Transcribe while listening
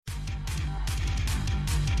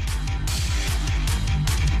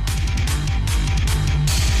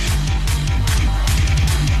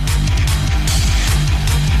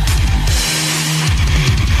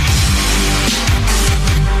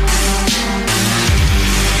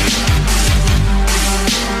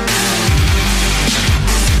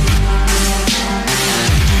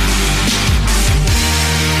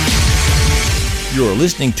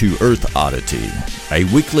listening to Earth Oddity, a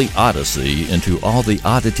weekly odyssey into all the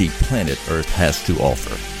oddity planet Earth has to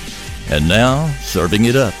offer. And now, serving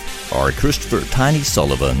it up are Christopher Tiny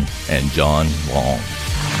Sullivan and John Long.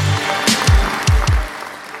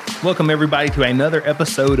 Welcome, everybody, to another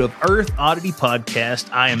episode of Earth Oddity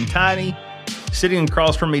Podcast. I am Tiny. Sitting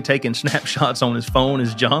across from me taking snapshots on his phone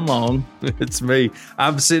is John Long. It's me.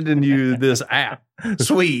 I'm sending you this app.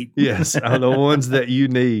 Sweet. Yes, are the ones that you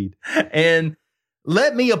need. And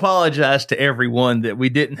let me apologize to everyone that we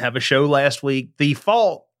didn't have a show last week. The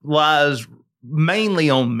fault lies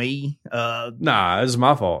mainly on me. Nah, it's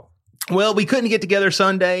my fault. Well, we couldn't get together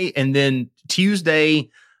Sunday, and then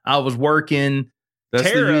Tuesday I was working. That's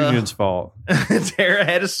Tara, the union's fault. Tara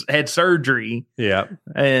had surgery. Yeah.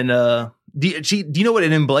 And do you know what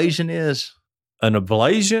an ablation is? An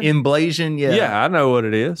ablation? Ablation, yeah. Yeah, I know what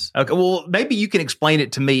it is. Okay, well, maybe you can explain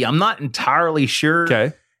it to me. I'm not entirely sure.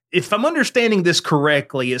 Okay. If I'm understanding this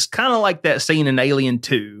correctly, it's kind of like that scene in Alien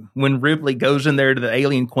 2 when Ripley goes in there to the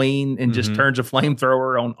alien queen and just turns a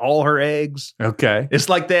flamethrower on all her eggs. Okay. It's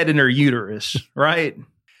like that in her uterus, right?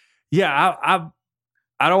 Yeah,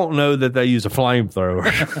 I don't know that they use a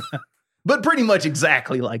flamethrower. But pretty much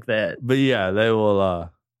exactly like that. But yeah, they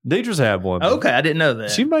will. Deidre's had one. Okay, I didn't know that.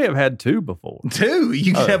 She may have had two before. Two?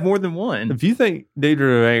 You can have more than one. If you think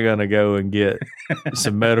Deidre ain't going to go and get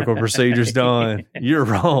some medical procedures done, you're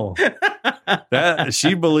wrong.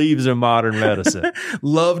 She believes in modern medicine.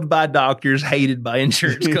 Loved by doctors, hated by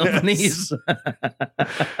insurance companies.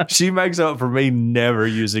 She makes up for me never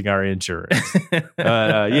using our insurance.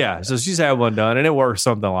 Yeah, so she's had one done, and it works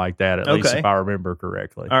something like that, at least if I remember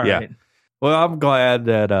correctly. All right. Yeah. Well, I'm glad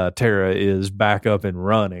that Tara is back up and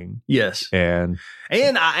running. Yes. And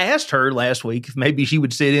I asked her last week if maybe she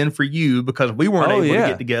would sit in for you because we weren't able to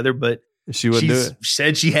get together, but she would do it. She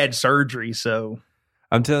said she had surgery, so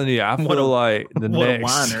I'm telling you, I feel like the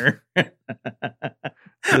next. A whiner.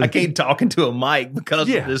 I can't talk into a mic because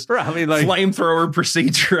of this flamethrower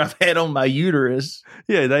procedure I've had on my uterus.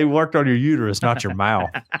 Yeah, they worked on your uterus, not your mouth.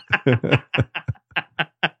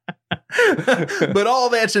 But all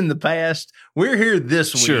that's in the past. We're here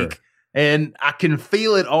this week, and I can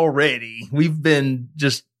feel it already. We've been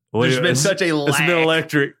there's been such a lack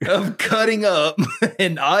electric of cutting up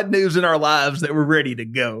and odd news in our lives that we're ready to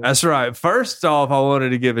go. That's right. First off, I wanted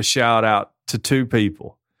to give a shout out to two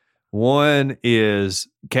people. One is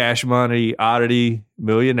Cash Money Oddity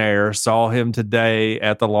Millionaire. Saw him today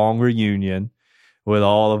at the Long reunion with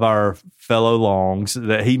all of our fellow Longs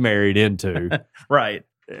that he married into. Right.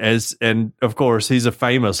 And of course, he's a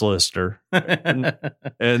famous listener. And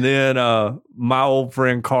then my old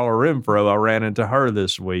friend Carla Renfro, I ran into her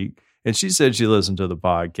this week, and she said she listened to the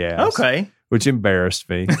podcast. Okay. Which embarrassed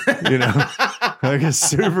me. Like it's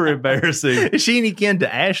super embarrassing. Is she any kin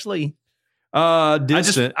to Ashley?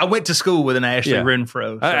 Distant. I went to school with an Ashley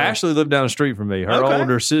Renfro. So. Ashley lived down the street from me. Her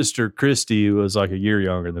older sister, Christy, was like a year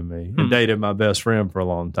younger than me and dated my best friend for a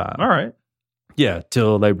long time. All right. Yeah,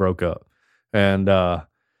 till they broke up. And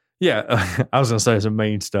yeah, I was going to say some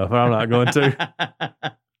mean stuff, but I'm not going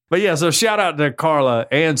to. But yeah, so shout out to Carla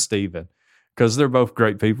and Steven, because they're both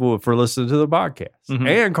great people for listening to the podcast. Mm-hmm.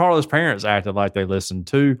 And Carla's parents acted like they listened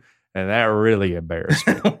too, and that really embarrassed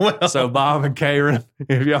me. So Bob and Karen,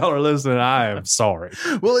 if y'all are listening, I am sorry.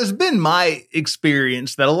 Well, it's been my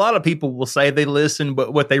experience that a lot of people will say they listen,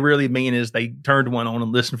 but what they really mean is they turned one on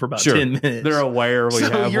and listened for about 10 minutes. They're aware we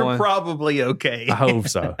have one. So you're probably okay. I hope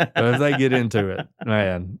so. But if they get into it,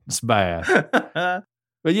 man, it's bad.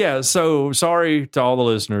 But yeah, so sorry to all the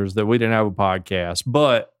listeners that we didn't have a podcast,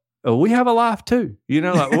 but we have a life too.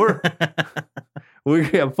 We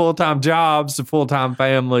have full-time jobs, full-time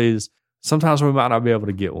families. Sometimes we might not be able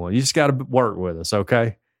to get one. You just got to work with us,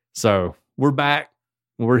 okay? So we're back.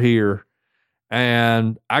 We're here.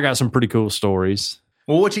 And I got some pretty cool stories.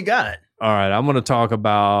 Well, what you got? All right. I'm going to talk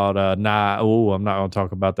about I'm not going to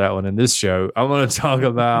talk about that one in this show. I'm going to talk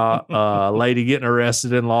about a lady getting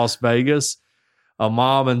arrested in Las Vegas, a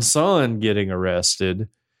mom and son getting arrested,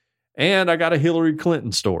 and I got a Hillary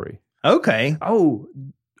Clinton story. Okay. Oh,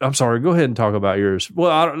 I'm sorry. Go ahead and talk about yours. Well,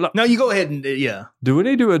 I don't know. No, you go ahead and, yeah. Do we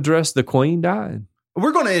need to address the Queen dying?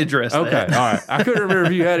 We're going to address that. Okay, all right. I couldn't remember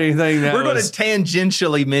if you had anything that we're going to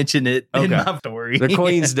tangentially mention it in my story. The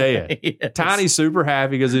Queen's dead. Yes. Tiny's super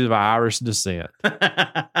happy because he's of Irish descent.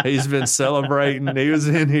 He's been celebrating. He was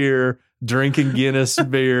in here drinking Guinness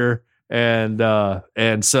beer and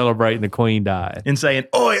celebrating the Queen dying. And saying,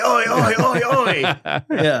 oi, oi, oi, oi, oi.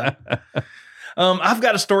 Yeah. I've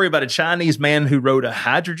got a story about a Chinese man who rode a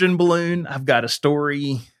hydrogen balloon. I've got a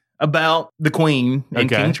story about the Queen and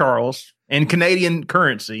King Charles and Canadian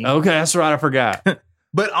currency. Okay, that's right. I forgot.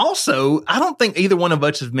 But also, I don't think either one of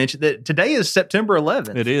us has mentioned that today is September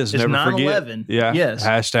 11th. It is. It's Never 9/11. forget. Yeah. Yes.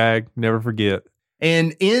 Hashtag never forget.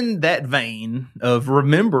 And in that vein of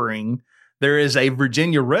remembering, there is a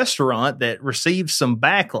Virginia restaurant that received some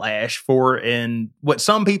backlash for what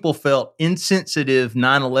some people felt insensitive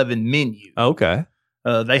 9/11 menu. Okay.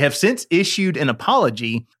 They have since issued an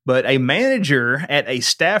apology, but a manager at a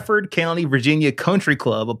Stafford County, Virginia country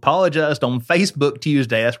club apologized on Facebook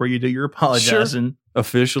Tuesday. That's where you do your apologizing. Sure.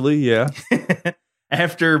 Officially, yeah.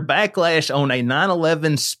 After backlash on a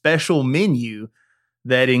 9/11 special menu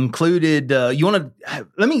that included, let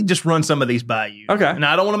me just run some of these by you. Okay.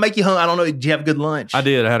 Now, I don't want to make you hungry. I don't know. Did you have a good lunch? I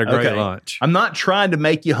did. I had a great lunch. I'm not trying to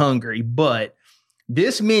make you hungry, but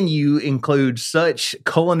this menu includes such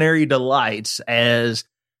culinary delights as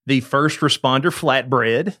the first responder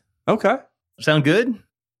flatbread. Okay. Sound good?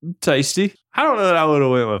 Tasty. I don't know that I would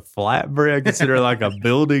have went with flatbread, considering like a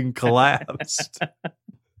building collapsed.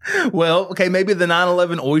 Well, okay, maybe the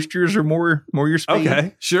 9/11 oysters are more your speed.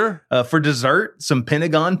 Okay, sure. For dessert, some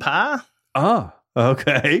Pentagon pie. Oh,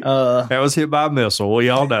 okay. That was hit by a missile. We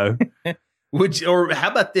all know. Or how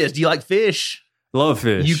about this? Do you like fish? Love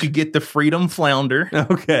fish. You could get the Freedom Flounder.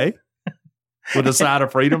 Okay. With a side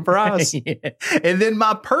of Freedom fries. Yeah. And then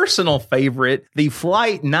my personal favorite, the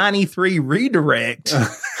Flight 93 Redirect,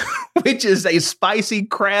 which is a spicy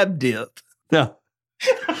crab dip. No.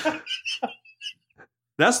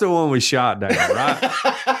 That's the one we shot down,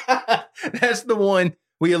 right? That's the one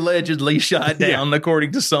we allegedly shot down,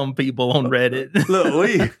 according to some people on Reddit.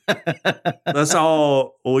 Look, that's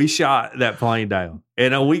all we shot that plane down.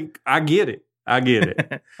 And I get it.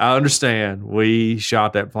 I understand. We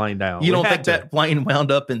shot that plane down. You don't think that plane wound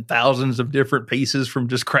up in thousands of different pieces from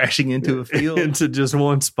just crashing into a field? Into just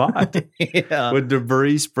one spot. Yeah. With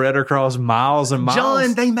debris spread across miles and miles.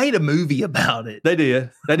 John, they made a movie about it. They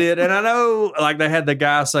did. And I know, like, they had the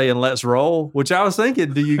guy saying, "Let's roll," which I was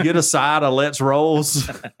thinking, do you get a side of Let's Rolls?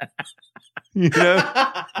 You know,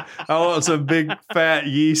 I want some big fat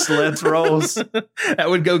yeast Let's Rolls. That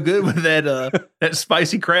would go good with that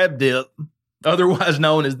spicy crab dip. Otherwise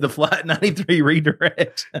known as the Flight 93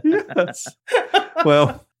 Redirect. Yes.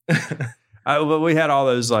 Well, but we had all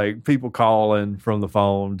those like people calling from the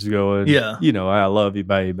phones going, you know, I love you,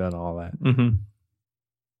 babe, and all that. Mm-hmm.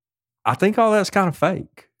 I think all that's kind of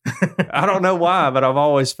fake. I don't know why, but I've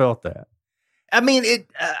always felt that. I mean,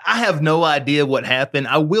 I have no idea what happened.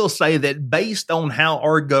 I will say that based on how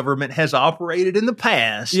our government has operated in the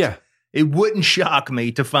past, it wouldn't shock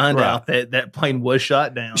me to find out that plane was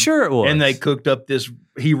shot down. Sure it was. And they cooked up this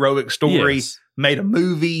heroic story, made a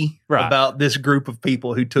movie about this group of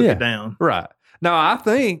people who took it down. Right. Now, I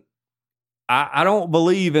think, I don't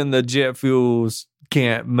believe in the jet fuels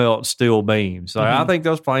can't melt steel beams. Like, I think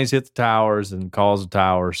those planes hit the towers and cause the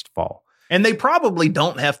towers to fall. And they probably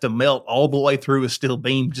don't have to melt all the way through a steel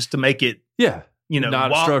beam just to make it,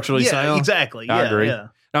 not structurally sound. Exactly. I agree. Yeah.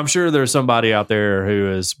 I'm sure there's somebody out there who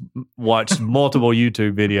has watched multiple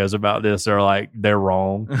YouTube videos about this. They're like, they're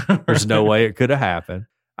wrong. There's no way it could have happened.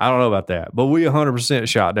 I don't know about that. But we 100%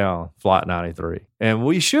 shot down Flight 93. And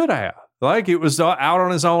we should have. Like, it was out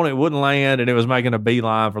on its own. It wouldn't land, and it was making a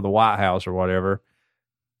beeline for the White House or whatever.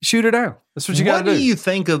 Shoot it down. That's what you got to do. What do you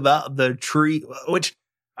think about the tree, which...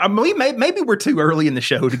 I mean, maybe we're too early in the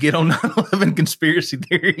show to get on 9/11 conspiracy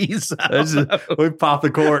theories. We popped the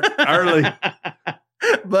cork early.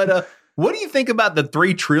 But what do you think about the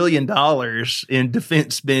 $3 trillion in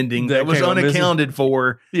defense spending that was unaccounted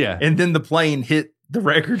for? Yeah. And then the plane hit the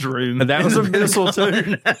records room. And that was a missile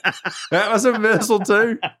too. That was a missile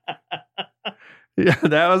too. Yeah,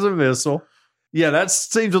 that was a missile. Yeah, that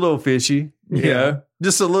seems a little fishy. Yeah.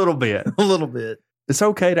 Just a little bit. A little bit. It's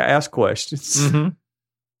okay to ask questions. Mm-hmm.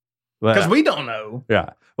 Because we don't know.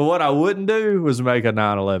 Yeah. But what I wouldn't do was make a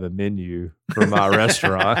 9/11 menu for my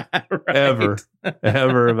restaurant.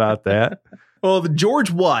 Ever about that. Well, George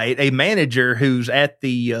White, a manager who's at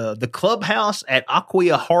the clubhouse at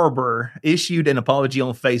Aquia Harbor, issued an apology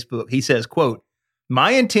on Facebook. He says, quote,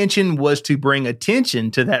 "My intention was to bring attention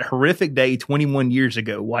to that horrific day 21 years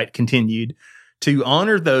ago," White continued, "to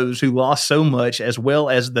honor those who lost so much as well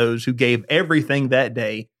as those who gave everything that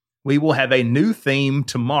day. We will have a new theme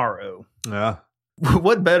tomorrow." Yeah.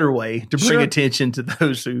 What better way to bring attention to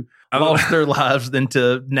those who lost their lives than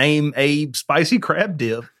to name a spicy crab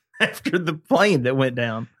dip after the plane that went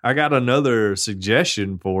down? I got another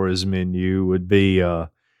suggestion for his menu would be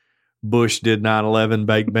Bush did 9/11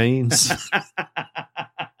 baked beans.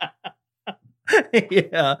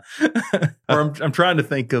 Yeah. Or I'm trying to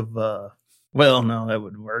think of, well, no, that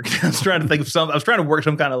wouldn't work. I was trying to think of I was trying to work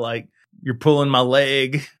some kind of like, you're pulling my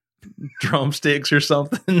leg drumsticks or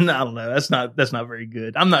something. I don't know. That's not very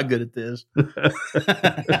good. I'm not good at this.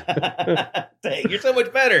 Dang, you're so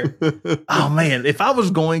much better. Oh man, if I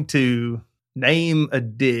was going to name a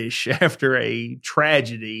dish after a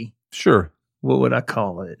tragedy, Sure. what would I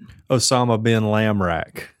call it? Osama bin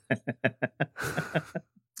Lamrak.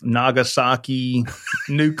 Nagasaki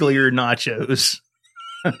nuclear nachos.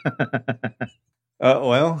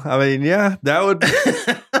 Well, I mean, yeah, that would.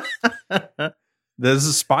 This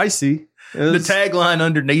is spicy. The tagline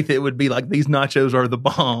underneath it would be like, "These nachos are the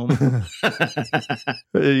bomb."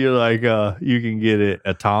 You're like, you can get it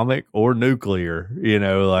atomic or nuclear.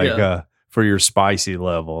 For your spicy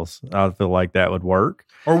levels. I feel like that would work.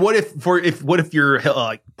 Or what if your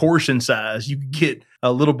like portion size, you could get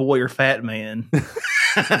a little boy or fat man.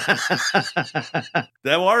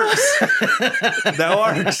 That works. That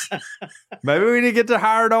works. Maybe we need to get to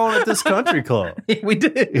hired on at this country club. We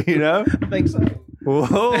do. I think so.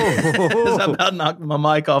 Whoa. I about knocked my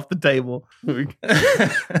mic off the table.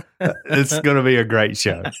 It's going to be a great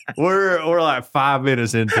show. We're like 5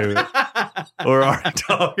 minutes into it. We're already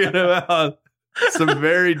talking about some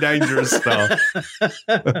very dangerous stuff.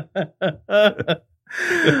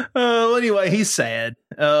 Anyway, he's sad.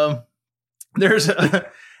 And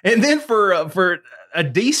then for a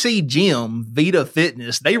DC gym, Vita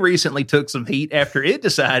Fitness, they recently took some heat after it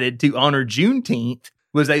decided to honor Juneteenth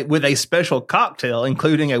with a special cocktail,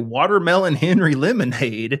 including a watermelon Henry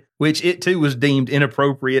lemonade, which it too was deemed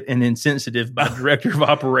inappropriate and insensitive by Director of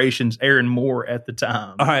Operations Aaron Moore at the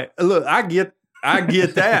time. All right, look, I get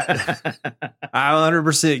that. I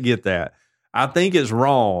 100% get that. I think it's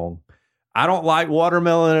wrong. I don't like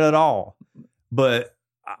watermelon at all, but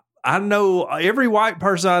I know every white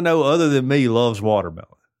person I know other than me loves watermelon.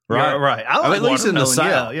 Right, yeah, right. I like at least in the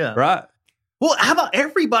South, yeah. Right. Well, how about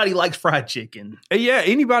everybody likes fried chicken? Yeah,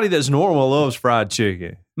 anybody that's normal loves fried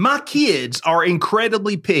chicken. My kids are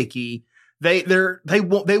incredibly picky. They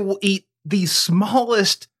will eat the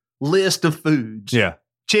smallest list of foods. Yeah.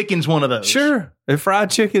 Chicken's one of those. Sure. And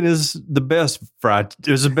fried chicken is the best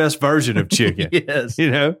version of chicken. Yes.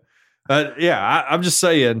 I'm just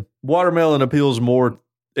saying watermelon appeals more,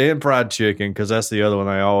 and fried chicken, because that's the other one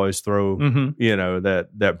I always throw,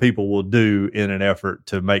 that people will do in an effort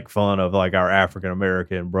to make fun of like our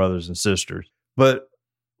African-American brothers and sisters. But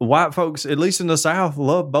white folks, at least in the South,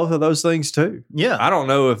 love both of those things too. Yeah. I don't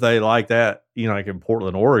know if they like that, like in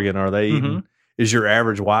Portland, Oregon, are they eating, is your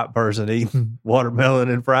average white person eating watermelon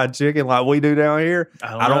and fried chicken like we do down here?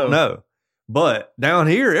 I don't know. But down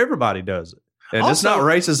here, everybody does it. And also, it's not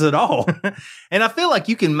racist at all. And I feel like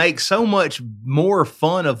you can make so much more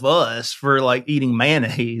fun of us for like eating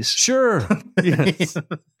mayonnaise. Sure. Yes.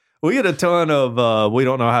 We get a ton of, we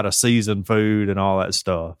don't know how to season food and all that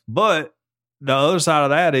stuff. But the other side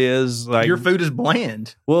of that is like, your food is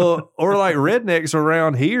bland. Well, or like rednecks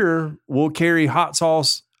around here will carry hot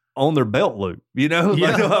sauce on their belt loop, like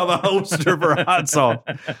they'll have a holster for hot sauce.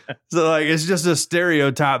 So like, it's just a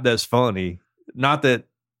stereotype that's funny. Not that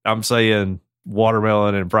I'm saying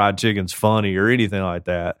watermelon and fried chicken's funny or anything like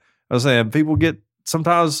that. I was saying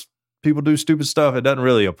sometimes people do stupid stuff. It doesn't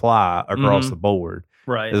really apply across the board.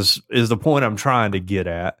 Right. Is the point I'm trying to get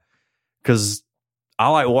at. Because I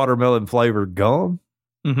like watermelon flavored gum.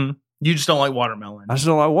 Mm-hmm. You just don't like watermelon. I just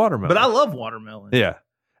don't like watermelon. But I love watermelon. Yeah.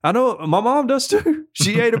 I know my mom does too.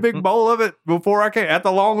 She ate a big bowl of it before I came at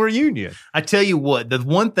the long reunion. I tell you what, the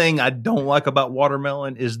one thing I don't like about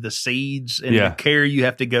watermelon is the seeds and the care you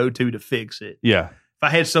have to go to fix it. Yeah. If I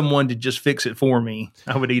had someone to just fix it for me,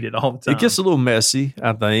 I would eat it all the time. It gets a little messy,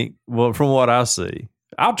 I think. Well, from what I see,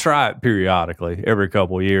 I'll try it periodically every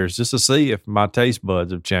couple of years just to see if my taste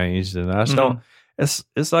buds have changed. And I just don't.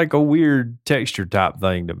 It's like a weird texture type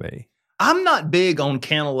thing to me. I'm not big on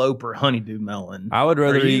cantaloupe or honeydew melon. I would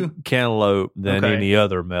rather eat cantaloupe than any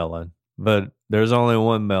other melon, but there's only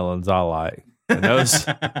one melons I like. And those,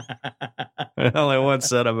 there's only one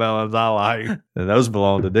set of melons I like, and those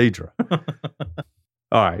belong to Deidre.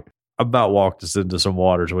 All right. I about walked us into some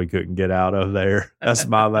waters we couldn't get out of there. That's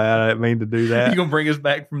my bad. I didn't mean to do that. You going to bring us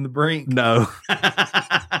back from the brink? No.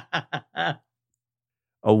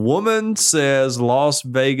 A woman says Las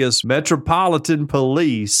Vegas Metropolitan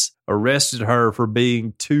Police arrested her for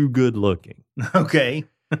being too good looking. Okay.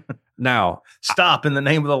 Now, stop in the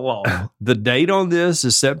name of the law. The date on this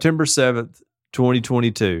is September 7th,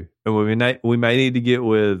 2022. And we may need to get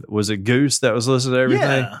with, was it Goose that was listening to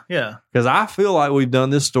everything? Yeah. Because I feel like we've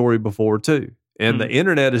done this story before too. And the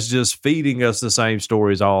internet is just feeding us the same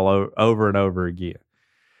stories all over and over again.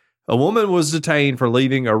 A woman was detained for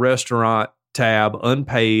leaving a restaurant tab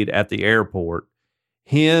unpaid at the airport.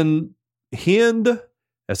 Hend,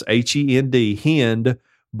 that's Hend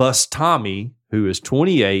Bus Tommy, who is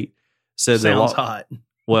 28, said sounds hot.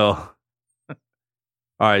 Well, all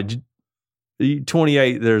right,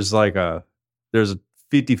 28. There's a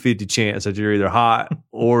 50-50 chance that you're either hot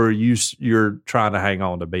or you're trying to hang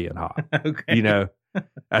on to being hot. Okay. You know,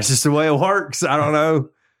 that's just the way it works. I don't know.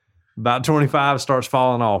 About 25 starts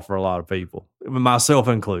falling off for a lot of people, myself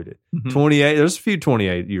included. 28, there's a few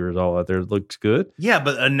 28 years old out there that looks good. Yeah,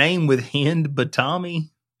 but a name with Hind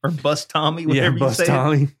Batami or Bus Tommy, whatever you say. Bus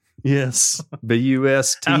Tommy. Yes.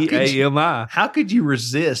 Bustami. How could you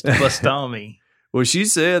resist Bus Tommy? Well, she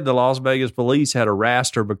said the Las Vegas police had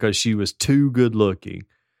harassed her because she was too good looking.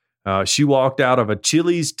 She walked out of a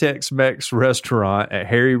Chili's Tex-Mex restaurant at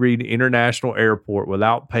Harry Reid International Airport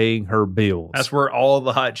without paying her bills. That's where all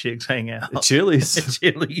the hot chicks hang out. At Chili's.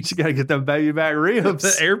 Chili's. She got to get them baby back ribs.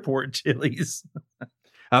 The airport Chili's.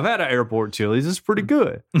 I've had an airport Chili's. It's pretty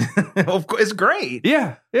good. Of course, it's great.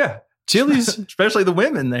 Yeah. Chili's. Especially the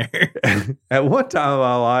women there. At one time in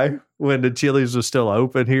my life, when the Chili's was still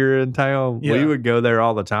open here in town, we would go there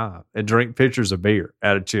all the time and drink pitchers of beer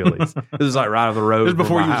out of Chili's. This was like right off the road. This was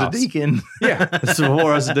before you was a deacon. Yeah, this is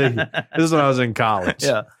before I was a deacon. This is when I was in college.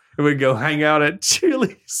 Yeah. And we'd go hang out at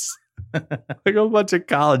Chili's. Like a bunch of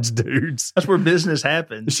college dudes. That's where business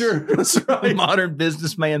happens. Sure, that's right. Modern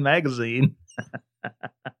Businessman magazine.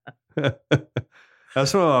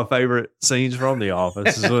 That's one of my favorite scenes from The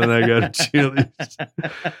Office is when they go to Chili's.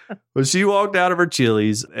 Well, she walked out of her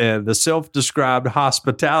Chili's and the self-described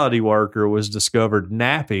hospitality worker was discovered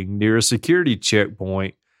napping near a security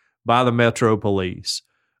checkpoint by the Metro Police.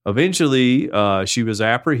 Eventually, she was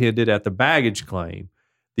apprehended at the baggage claim.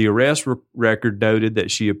 The arrest record noted that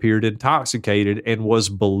she appeared intoxicated and was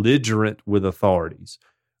belligerent with authorities.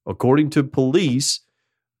 According to police,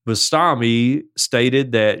 Bustami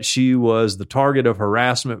stated that she was the target of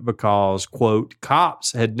harassment because, quote,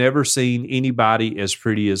 cops had never seen anybody as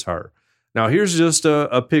pretty as her. Now, here's just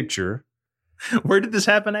a picture. Where did this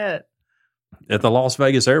happen at? At the Las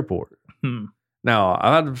Vegas airport. Now,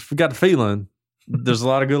 I've got the feeling there's a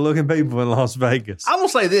lot of good-looking people in Las Vegas. I will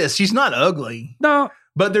say this. She's not ugly. No.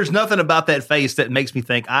 But there's nothing about that face that makes me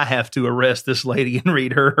think I have to arrest this lady and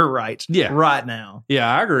read her rights right now.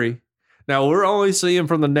 Yeah, I agree. Now, we're only seeing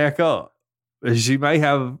from the neck up. She may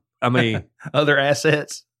have, other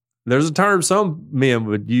assets. There's a term some men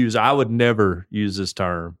would use. I would never use this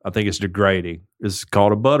term. I think it's degrading. It's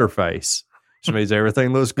called a butterface, which means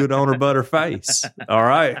everything looks good on her butterface. All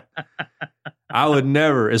right. I would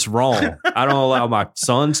never. It's wrong. I don't allow my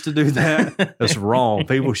sons to do that. It's wrong.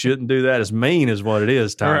 People shouldn't do that. It's mean is what it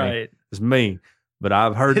is, Tony. Right. It's mean. But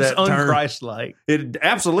I've heard that term. It's unchristlike.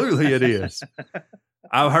 Absolutely it is.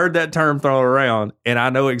 I've heard that term thrown around, and I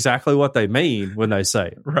know exactly what they mean when they say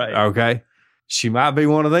it. Right. Okay? She might be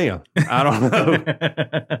one of them. I don't know.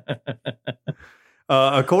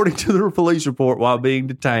 According to the police report, while being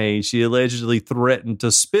detained, she allegedly threatened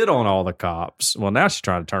to spit on all the cops. Well, now she's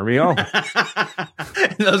trying to turn me on.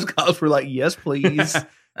 And those cops were like, yes, please.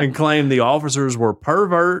 And claimed the officers were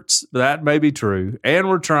perverts. That may be true. And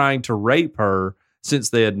were trying to rape her since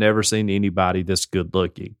they had never seen anybody this good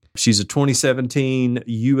looking. She's a 2017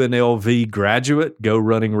 UNLV graduate, Go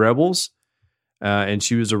Running Rebels, and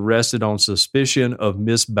she was arrested on suspicion of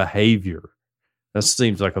misbehavior. That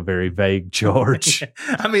seems like a very vague charge.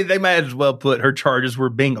 I mean, they might as well put her charges were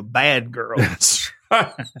being a bad girl. That's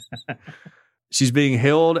right. She's being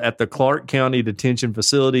held at the Clark County Detention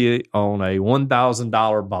Facility on a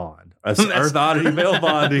 $1,000 bond. That's Earth Oddity bail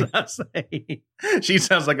bonding. She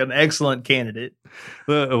sounds like an excellent candidate.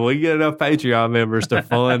 Look, we get enough Patreon members to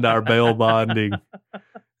fund our bail bonding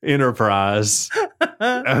enterprise.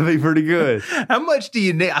 That'd be pretty good. How much do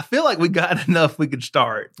you need? I feel like we got enough we could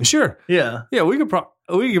start. Sure. Yeah. Yeah, we could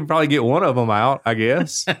probably get one of them out, I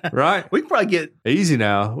guess. Right? We could probably get... Easy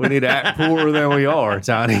now. We need to act poorer than we are,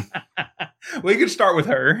 Tiny. We could start with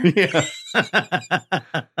her. Yeah.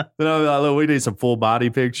 Look, we need some full body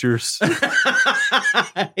pictures.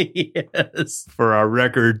 Yes. For our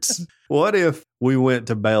records. What if we went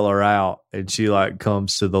to bail her out and she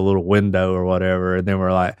comes to the little window or whatever, and then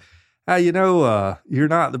we're like, hey, you're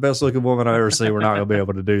not the best looking woman I've ever seen. We're not going to be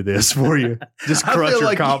able to do this for you. Just crush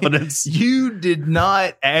your confidence. You did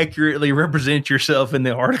not accurately represent yourself in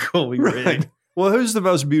the article we read. Well, who's the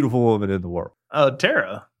most beautiful woman in the world?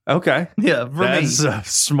 Tara. Okay. Yeah, for That's me. a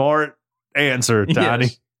smart answer, Tiny.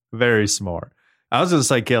 Yes. Very smart. I was going to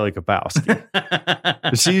say Kelly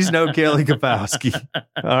Kapowski. She's no Kelly Kapowski.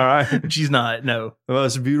 All right. She's not, no. The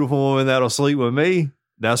most beautiful woman that'll sleep with me,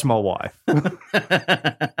 that's my wife.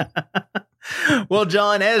 Well,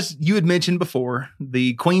 John, as you had mentioned before,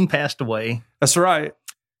 the Queen passed away. That's right.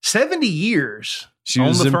 70 years She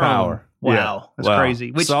was on the in throne. power. Wow. That's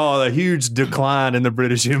crazy. Which saw a huge decline in the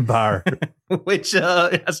British Empire. Which,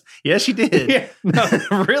 yes, she did. Yeah,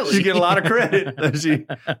 no, really? She get a lot of credit. She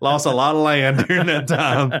lost a lot of land during that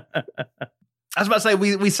time. I was about to say,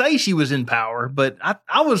 we say she was in power, but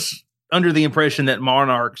I was under the impression that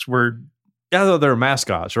monarchs were... I thought they were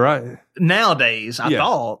mascots, right? Nowadays, I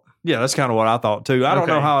thought. Yeah, that's kind of what I thought, too. I don't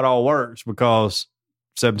know how it all works because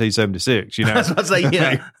 1776, you know? I was about to say,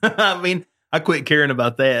 yeah. I mean, I quit caring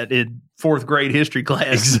about that in fourth grade history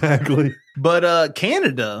class. Exactly. But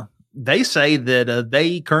Canada, they say that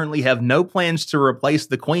they currently have no plans to replace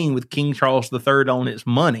the Queen with King Charles III on its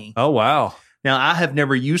money. Oh, wow. Now, I have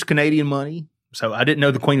never used Canadian money, so I didn't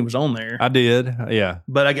know the Queen was on there. I did, yeah.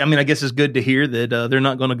 But I mean, I guess it's good to hear that they're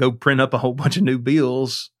not going to go print up a whole bunch of new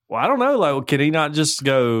bills. Well, I don't know. Like, can he not just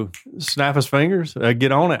go snap his fingers,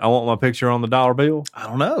 get on it? I want my picture on the dollar bill. I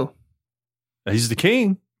don't know. He's the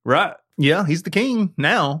king, right? Yeah, he's the king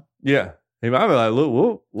now. Yeah. He might be like,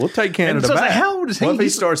 look, we'll take Canada back. Like, how old is he? What if he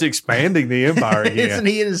starts expanding the empire again? Isn't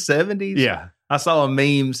he in his 70s? Yeah. I saw a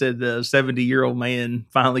meme said the 70-year-old man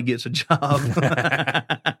finally gets a job.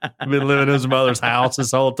 Been living in his mother's house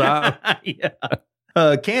this whole time. Yeah.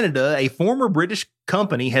 Canada, a former British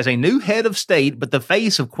company, has a new head of state, but the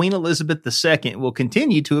face of Queen Elizabeth II will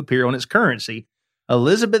continue to appear on its currency.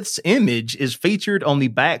 Elizabeth's image is featured on the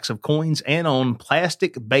backs of coins and on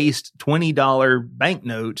plastic-based $20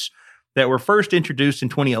 banknotes that were first introduced in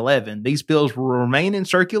 2011. These bills will remain in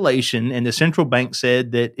circulation, and the central bank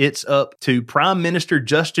said that it's up to Prime Minister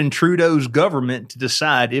Justin Trudeau's government to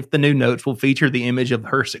decide if the new notes will feature the image of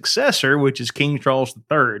her successor, which is King Charles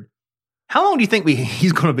III. How long do you think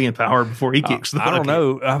he's going to be in power before he kicks the bucket? I don't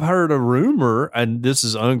know. I've heard a rumor, and this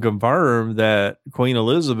is unconfirmed, that Queen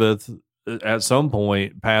Elizabeth at some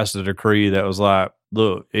point passed a decree that was like,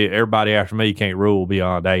 look, everybody after me can't rule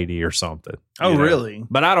beyond 80 or something. Oh, really?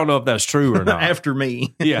 But I don't know if that's true or not. After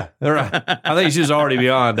me. Yeah, right. I think she's already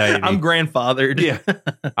beyond 80. I'm grandfathered. Yeah.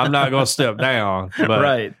 I'm not going to step down. But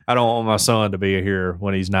right. I don't want my son to be here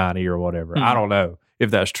when he's 90 or whatever. I don't know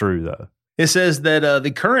if that's true, though. It says that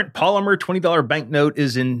the current polymer $20 banknote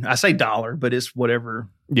is in, I say dollar, but it's whatever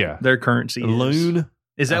their currency is. Loon?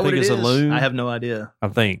 Is that what it is? A loon? I have no idea. I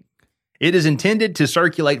think. It is intended to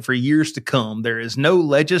circulate for years to come. There is no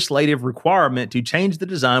legislative requirement to change the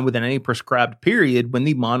design within any prescribed period when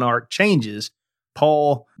the monarch changes.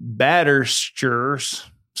 Paul Battersters,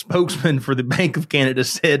 spokesman for the Bank of Canada,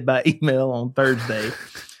 said by email on Thursday.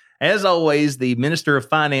 As always, the Minister of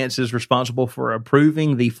Finance is responsible for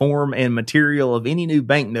approving the form and material of any new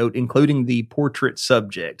banknote, including the portrait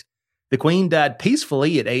subject. The Queen died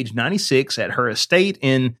peacefully at age 96 at her estate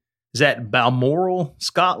in Balmoral,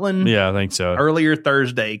 Scotland? Yeah, I think so. Earlier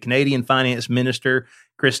Thursday, Canadian Finance Minister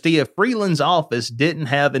Chrystia Freeland's office didn't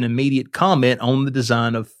have an immediate comment on the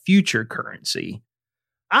design of future currency.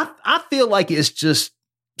 I feel like it's just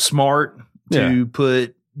smart to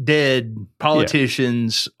put dead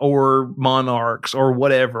politicians or monarchs or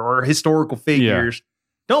whatever, or historical figures. Yeah.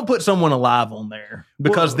 Don't put someone alive on there,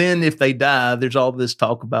 because then if they die, there's all this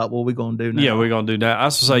talk about what we're going to do now. Yeah, we're going to do that. I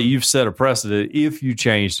was going to say, you've set a precedent if you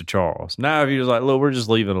change to Charles. Now, if you're just like, look, we're just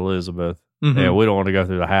leaving Elizabeth, and we don't want to go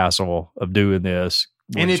through the hassle of doing this.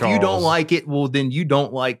 And if Charles, you don't like it, well, then you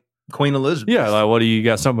don't like Queen Elizabeth. Yeah, like, what do you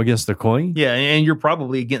got, something against the Queen? Yeah, and you're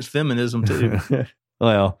probably against feminism, too.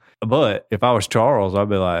 Well, but if I was Charles, I'd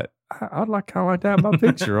be like, I'd like kind of like that in my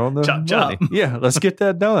picture on the chop, money. chop. Yeah, let's get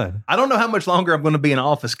that done. I don't know how much longer I'm going to be in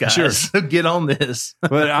office, guys. Sure. So get on this.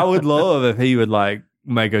 But I would love if he would like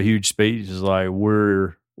make a huge speech. It's like,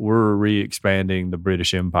 we're re-expanding the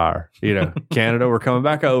British Empire. You know, Canada, we're coming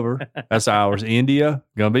back over. That's ours. India,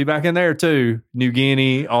 going to be back in there too. New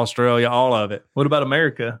Guinea, Australia, all of it. What about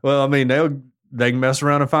America? Well, I mean, they can mess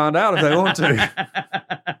around and find out if they want to.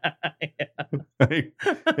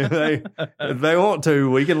 if they want to,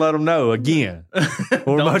 we can let them know again.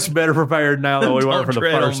 We're much better prepared now than we were for the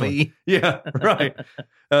first one. Yeah, right.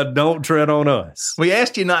 Don't tread on us. We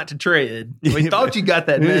asked you not to tread. We thought you got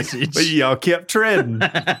that message. But y'all kept treading.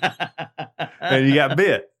 And you got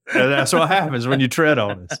bit. And that's what happens when you tread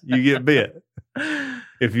on us. You get bit.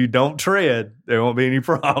 If you don't tread, there won't be any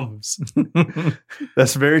problems.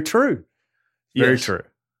 That's very true. Very true.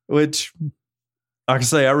 Which, like I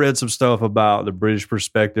say, I read some stuff about the British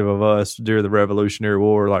perspective of us during the Revolutionary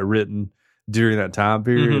War, like written during that time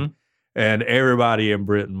period. Mm-hmm. And everybody in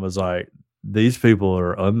Britain was like, these people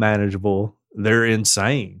are unmanageable. They're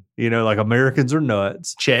insane. You know, like Americans are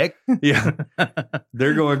nuts. Check. Yeah.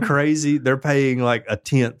 They're going crazy. They're paying like a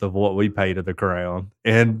tenth of what we pay to the crown.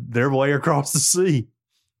 And they're way across the sea.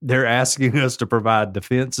 They're asking us to provide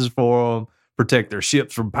defenses for them, protect their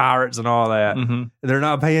ships from pirates and all that. Mm-hmm. They're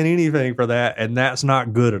not paying anything for that, and that's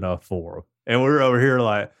not good enough for them. And we're over here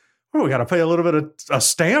like, oh, we got to pay a little bit of a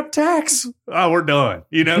stamp tax. Oh, we're done.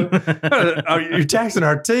 You know, oh, you're taxing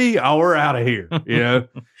our tea. Oh, we're out of here. You know,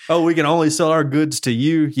 oh, we can only sell our goods to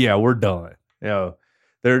you. Yeah, we're done. You know,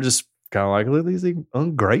 they're just kind of like these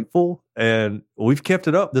ungrateful, and we've kept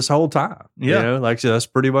it up this whole time. Yeah, you know, like that's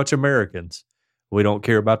pretty much Americans. We don't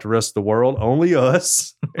care about the rest of the world, only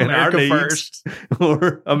us and America our needs. first.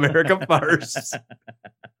 Or America first.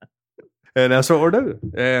 And that's what we're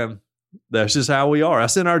doing. And that's just how we are.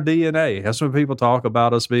 That's in our DNA. That's when people talk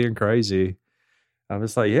about us being crazy. I'm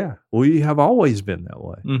just like, yeah, we have always been that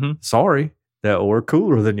way. Mm-hmm. Sorry that we're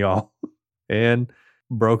cooler than y'all and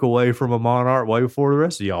broke away from a monarch way before the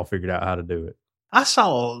rest of y'all figured out how to do it. I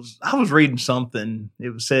was reading something.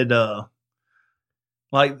 It said,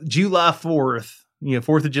 like July 4th,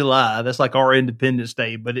 4th of July, that's like our Independence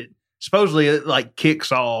Day, but it supposedly like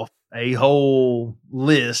kicks off a whole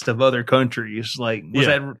list of other countries. Like, was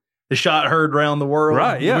that the shot heard around the world?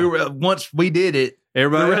 Right, yeah. Once we did it,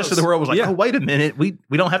 everybody the rest of the world was like, oh, wait a minute. We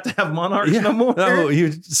don't have to have monarchs no more. No,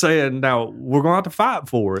 you're saying now we're going to have to fight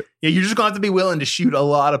for it. Yeah, you're just going to have to be willing to shoot a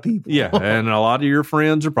lot of people. Yeah, and a lot of your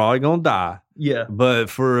friends are probably going to die. Yeah. But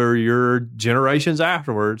for your generations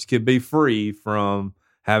afterwards, could be free from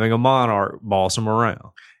having a monarch boss them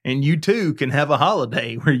around. And you too can have a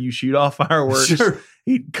holiday where you shoot off fireworks, sure.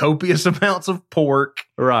 eat copious amounts of pork,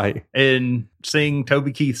 right, and sing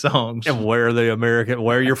Toby Keith songs, and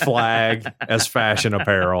wear your flag as fashion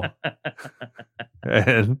apparel,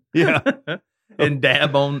 and and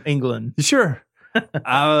dab on England. Sure.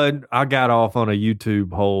 I got off on a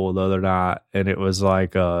YouTube hole the other night, and it was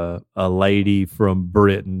like a lady from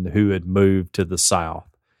Britain who had moved to the South,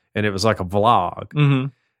 and it was like a vlog. Mm-hmm.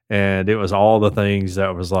 And it was all the things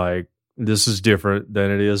that was like, this is different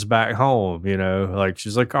than it is back home, like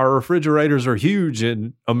she's like, our refrigerators are huge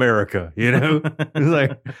in America,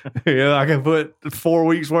 like, I can put 4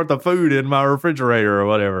 weeks worth of food in my refrigerator or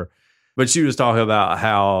whatever. But she was talking about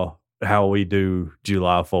how we do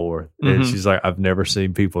July 4th. And she's like, I've never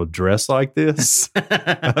seen people dress like this.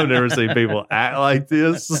 I've never seen people act like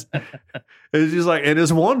this. And she's like, and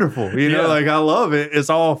it's wonderful. Like I love it. It's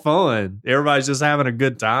all fun. Everybody's just having a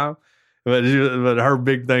good time. But her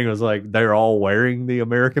big thing was like, they're all wearing the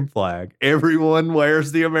American flag. Everyone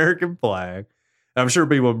wears the American flag. I'm sure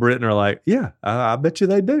people in Britain are like, yeah, I bet you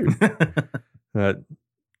they do.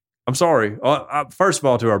 I'm sorry. First of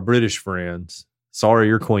all, to our British friends, sorry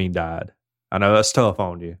your queen died. I know that's tough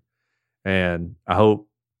on you. And I hope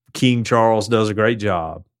King Charles does a great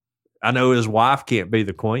job. I know his wife can't be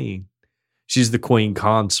the queen. She's the queen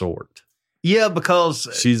consort. Yeah, because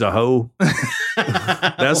she's a hoe.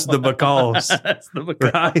 That's the because. That's the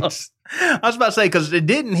because. Right? I was about to say, because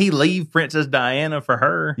didn't he leave Princess Diana for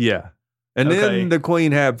her? Yeah. And then the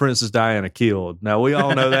queen had Princess Diana killed. Now, we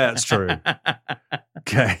all know that's true.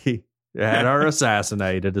 Okay. Had her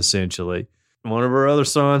assassinated, essentially. One of her other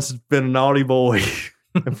sons has been a naughty boy.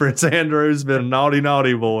 Prince Andrew's been a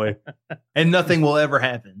naughty boy. And nothing will ever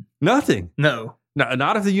happen. Nothing. No.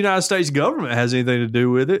 Not if the United States government has anything to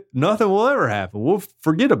do with it. Nothing will ever happen. We'll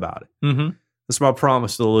forget about it. Mm-hmm. That's my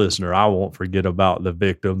promise to the listener. I won't forget about the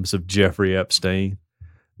victims of Jeffrey Epstein.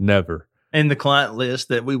 Never. And the client list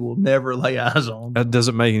that we will never lay eyes on. That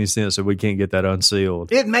doesn't make any sense that we can't get that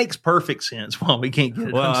unsealed. It makes perfect sense why we can't get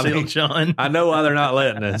it unsealed, John. I know why they're not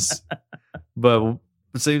letting us. But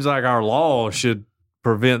it seems like our law should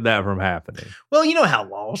prevent that from happening. Well, you know how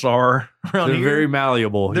laws are around They're here. very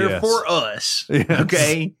malleable. They're for us. Yes.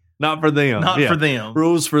 Okay. Not for them. Not for them.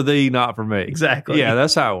 Rules for thee, not for me. Exactly. Yeah,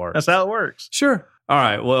 that's how it works. That's how it works. Sure. All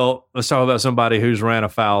right. Well, let's talk about somebody who's ran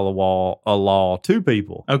afoul of a law. Two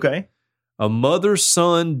people. Okay. A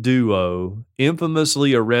mother-son duo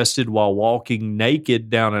infamously arrested while walking naked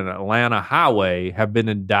down an Atlanta highway have been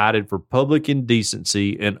indicted for public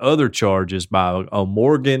indecency and other charges by a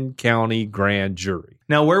Morgan County grand jury.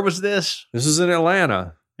 Now, where was this? This is in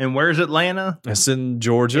Atlanta. And where's Atlanta? It's in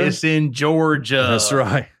Georgia. It's in Georgia. That's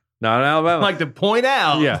right. Not in Alabama. I'd like to point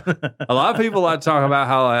out. Yeah. A lot of people like to talk about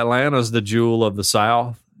how Atlanta's the jewel of the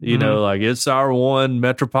South. You know, like it's our one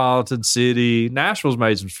metropolitan city. Nashville's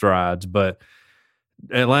made some strides, but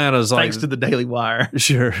Atlanta's like... Thanks to the Daily Wire.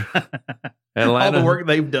 Sure. Atlanta, all the work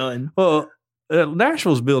they've done. Well,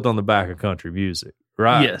 Nashville's built on the back of country music,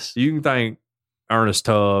 right? Yes. You can thank Ernest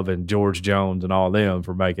Tubb and George Jones and all them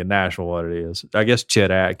for making Nashville what it is. I guess Chet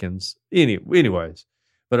Atkins. Anyways.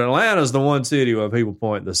 But Atlanta's the one city where people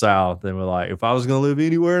point to the South and we're like, if I was going to live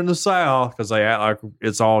anywhere in the South, because they act like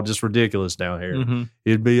it's all just ridiculous down here,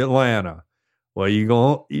 it'd be Atlanta. Well,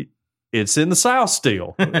 it's in the South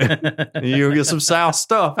still. You'll get some South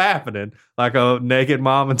stuff happening, like a naked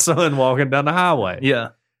mom and son walking down the highway. Yeah.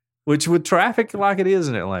 Which with traffic like it is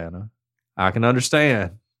in Atlanta, I can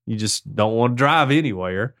understand. You just don't want to drive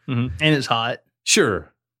anywhere. Mm-hmm. And it's hot.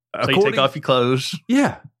 Sure. So you take off your clothes.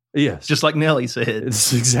 Yeah. Yes. Just like Nelly said.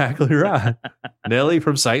 It's exactly right. Nelly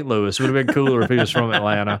from St. Louis. Would have been cooler if he was from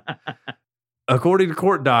Atlanta. According to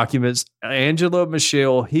court documents, Angela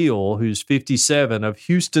Michelle Hill, who's 57, of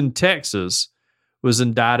Houston, Texas, was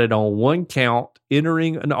indicted on 1 count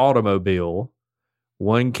entering an automobile,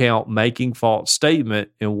 1 count making false statement,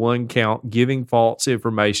 and 1 count giving false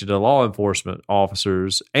information to law enforcement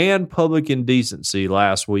officers and public indecency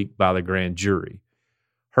last week by the grand jury.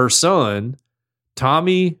 Her son,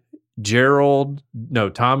 Tommy Gerard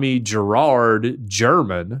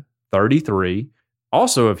German, 33,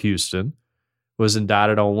 also of Houston, was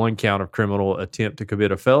indicted on 1 count of criminal attempt to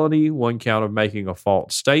commit a felony, 1 count of making a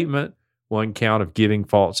false statement, 1 count of giving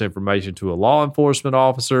false information to a law enforcement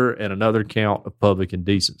officer, and another count of public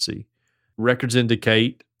indecency. Records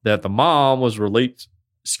indicate that the mom was released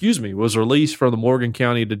from the Morgan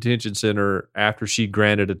County Detention Center after she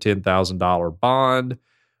granted a $10,000 bond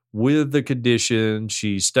with the condition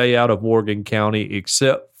she stay out of Morgan County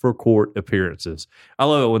except for court appearances. I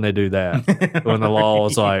love it when they do that. When the law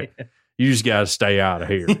is like, you just got to stay out of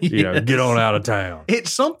here. You know, get on out of town.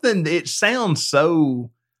 It's something, it sounds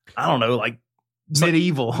so, I don't know, like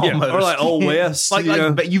medieval almost. Or like Old West.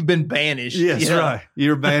 But you've been banished. Yes, right.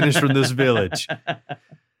 You're banished from this village.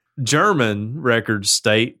 German records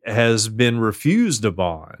state has been refused a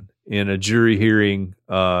bond in a jury hearing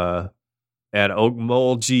at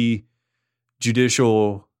Okmulgee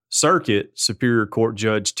Judicial Circuit. Superior Court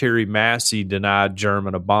Judge Terry Massey denied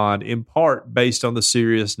German a bond in part based on the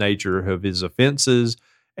serious nature of his offenses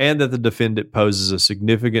and that the defendant poses a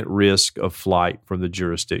significant risk of flight from the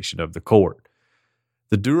jurisdiction of the court.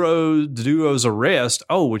 The duo's arrest,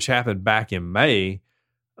 which happened back in May,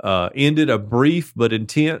 ended a brief but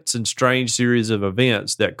intense and strange series of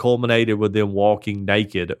events that culminated with them walking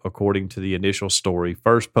naked, according to the initial story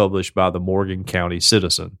first published by the Morgan County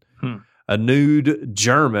Citizen. A nude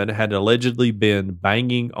German had allegedly been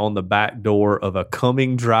banging on the back door of a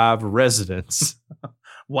Cumming Drive residence.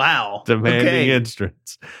 Wow. Demanding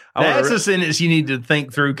entrance. That's a sentence you need to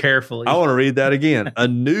think through carefully. I want to read that again. A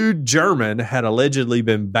nude German had allegedly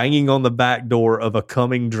been banging on the back door of a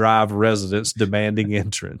Cumming Drive residence demanding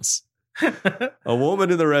entrance. A woman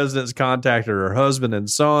in the residence contacted her husband and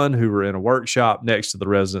son, who were in a workshop next to the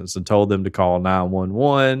residence, and told them to call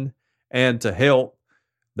 911 and to help.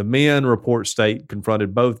 The men, report state,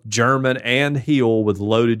 confronted both German and Hill with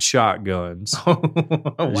loaded shotguns. Wow.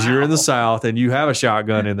 You're in the South and you have a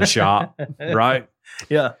shotgun in the shop, right?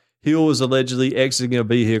 Yeah. Hill was allegedly exiting a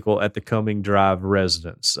vehicle at the Cumming Drive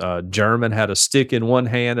residence. German had a stick in one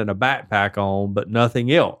hand and a backpack on, but nothing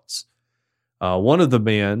else. One of the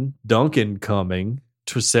men, Duncan Cumming,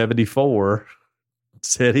 74,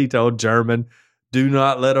 said he told German, "Do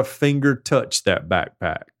not let a finger touch that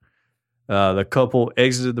backpack." The couple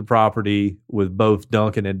exited the property with both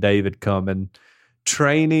Duncan and David Cumming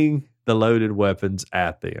training the loaded weapons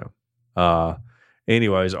at them.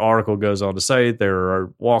 Anyways, article goes on to say they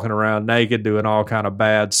were walking around naked, doing all kind of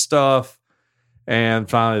bad stuff. And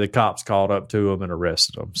finally, the cops called up to them and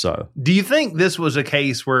arrested them. So, do you think this was a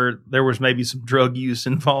case where there was maybe some drug use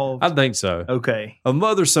involved? I think so. Okay. A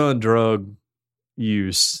mother-son drug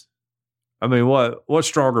use. I mean, what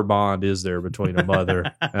stronger bond is there between a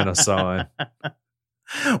mother and a son?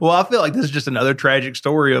 Well, I feel like this is just another tragic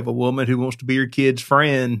story of a woman who wants to be your kid's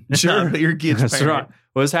friend. Sure. Your kid's That's parent. right.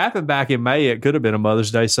 Well, it's happened back in May. It could have been a Mother's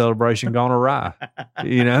Day celebration gone awry.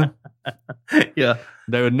 You know? Yeah.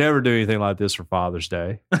 They would never do anything like this for Father's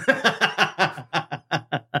Day.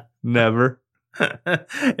 Never.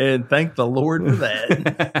 And thank the Lord for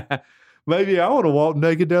that. Maybe I want to walk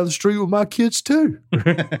naked down the street with my kids too.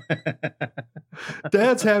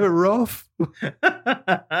 Dads have it rough.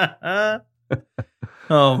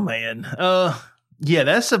 Oh man. Yeah,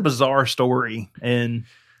 that's a bizarre story. And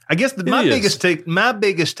I guess my biggest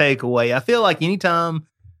takeaway, I feel like anytime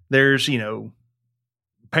there's,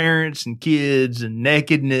 parents and kids and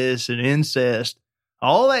nakedness and incest,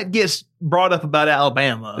 all that gets brought up about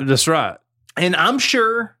Alabama. That's right. And I'm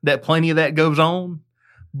sure that plenty of that goes on.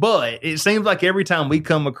 But it seems like every time we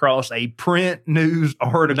come across a print news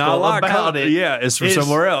article about it, it's from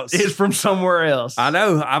somewhere else. It's from somewhere else. I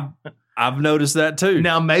know. I've noticed that too.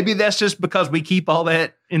 Now, maybe that's just because we keep all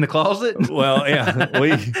that in the closet. Well, yeah,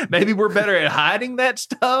 maybe we're better at hiding that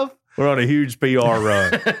stuff. We're on a huge PR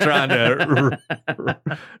run, trying to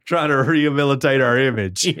rehabilitate our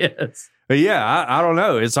image. Yes. But yeah, I don't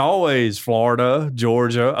know. It's always Florida,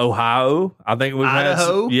 Georgia, Ohio. I think we've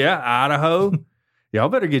Idaho. Idaho. Y'all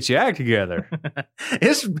better get your act together.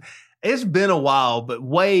 It's been a while, but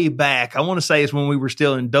way back, I want to say it's when we were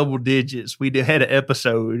still in double digits. We had an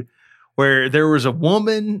episode where there was a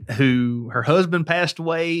woman who her husband passed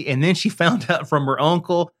away, and then she found out from her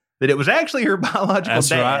uncle that it was actually her biological That's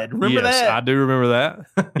dad. right. Remember Yes, that? I do remember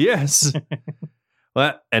that. Yes.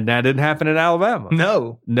 Well, and that didn't happen in Alabama.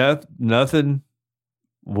 No. Nothing.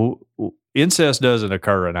 Incest doesn't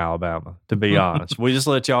occur in Alabama, to be honest. We just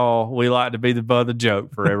let we like to be the butt of the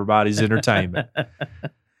joke for everybody's entertainment.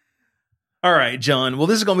 All right, John. Well,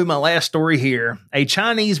 this is going to be my last story here. A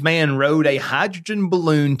Chinese man rode a hydrogen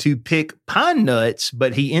balloon to pick pine nuts,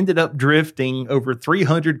 but he ended up drifting over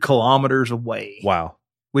 300 kilometers away. Wow.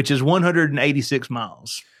 Which is 186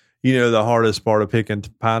 miles. You know the hardest part of picking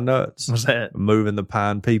pine nuts? What's that? Moving the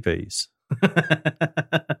pine peepees.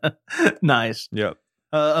 Nice. Yep.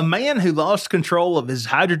 A man who lost control of his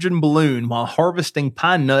hydrogen balloon while harvesting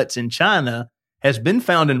pine nuts in China has been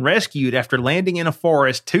found and rescued after landing in a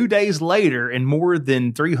forest 2 days later and more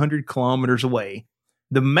than 300 kilometers away.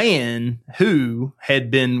 The man, who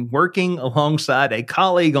had been working alongside a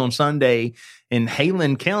colleague on Sunday in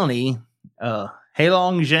Heilongjiang County,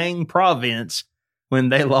 Heilongjiang Province, when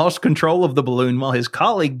they lost control of the balloon while his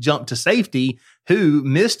colleague jumped to safety, who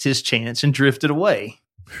missed his chance and drifted away.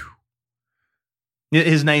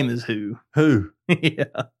 His name is Who. Who? Yeah.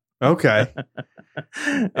 Okay.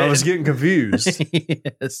 I was getting confused.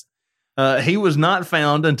 Yes. He was not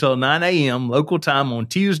found until 9 a.m. local time on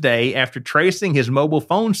Tuesday after tracing his mobile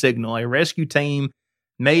phone signal. A rescue team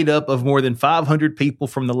made up of more than 500 people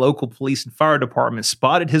from the local police and fire department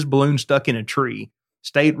spotted his balloon stuck in a tree.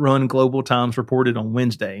 State-run Global Times reported on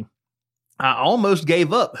Wednesday. I almost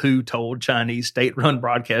gave up, Who told Chinese state-run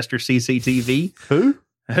broadcaster CCTV. Who?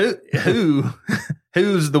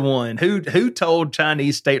 Who's the one? Who told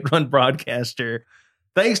Chinese state-run broadcaster,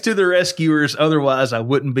 thanks to the rescuers, otherwise I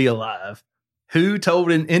wouldn't be alive. Who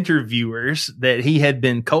told interviewers that he had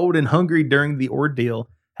been cold and hungry during the ordeal.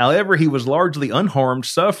 However, he was largely unharmed,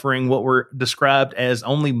 suffering what were described as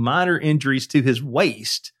only minor injuries to his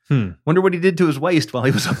waist. Wonder what he did to his waist while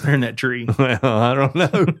he was up there in that tree. Well, I don't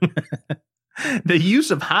know. The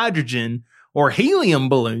use of hydrogen or helium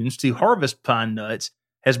balloons to harvest pine nuts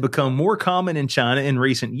has become more common in China in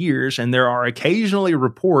recent years, and there are occasionally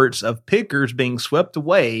reports of pickers being swept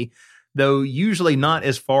away, though usually not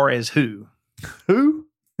as far as Who. Who?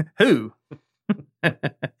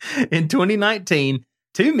 In 2019,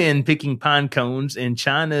 2 men picking pine cones in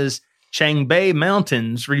China's Changbei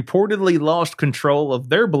Mountains reportedly lost control of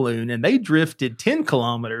their balloon, and they drifted 10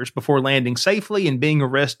 kilometers before landing safely and being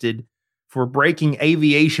arrested for breaking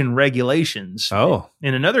aviation regulations. Oh.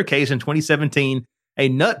 In another case in 2017, a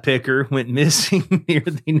nut picker went missing near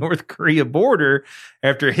the North Korea border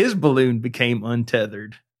after his balloon became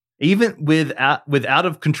untethered. Even with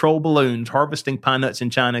out-of-control balloons, harvesting pine nuts in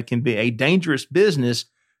China can be a dangerous business.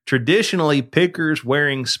 Traditionally, pickers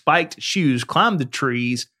wearing spiked shoes climb the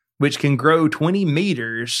trees, which can grow 20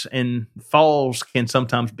 meters, and falls can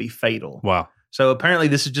sometimes be fatal. Wow. So apparently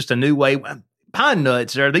this is just a new way. Pine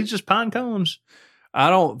nuts, are these just pine cones?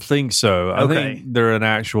 I don't think so. I think they're an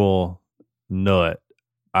actual nut.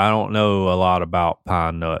 I don't know a lot about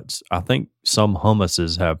pine nuts. I think some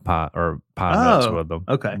hummuses have pine nuts with them.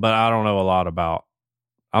 Okay. But I don't know a lot about,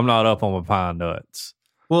 I'm not up on the pine nuts.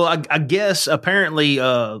 Well, I guess apparently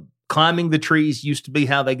climbing the trees used to be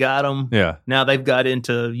how they got them. Yeah. Now they've got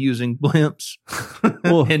into using blimps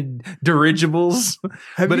Well, and dirigibles,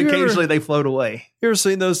 but occasionally they float away. You ever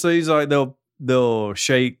seen those things like they'll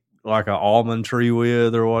shake like an almond tree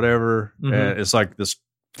with or whatever? Mm-hmm. And it's like this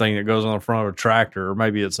thing that goes on the front of a tractor, or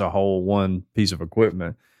maybe it's a whole one piece of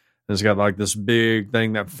equipment. And it's got like this big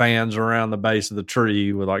thing that fans around the base of the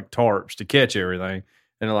tree with like tarps to catch everything.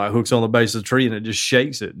 And it like hooks on the base of the tree and it just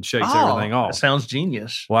shakes it and shakes everything off. That sounds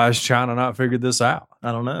genius. Why has China not figured this out?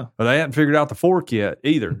 I don't know. But they hadn't figured out the fork yet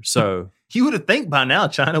either. So You would have think by now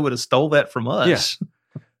China would have stole that from us.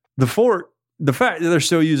 Yeah. The fork, the fact that they're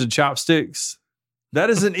still using chopsticks,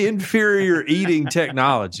 that is an inferior eating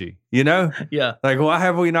technology, you know? Yeah. Like, why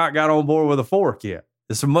have we not got on board with a fork yet?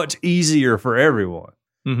 It's much easier for everyone.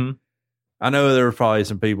 Mm-hmm. I know there are probably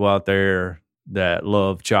some people out there that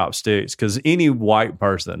love chopsticks, because any white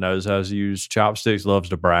person that knows how to use chopsticks loves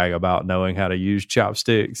to brag about knowing how to use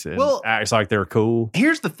chopsticks and acts like they're cool.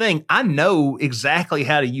 Here's the thing. I know exactly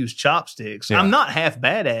how to use chopsticks. Yeah. I'm not half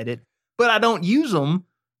bad at it, but I don't use them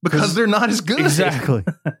because they're not as good. Exactly.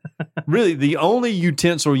 Really, the only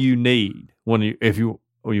utensil you need if you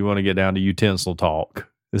want to get down to utensil talk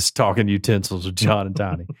This talking utensils with John and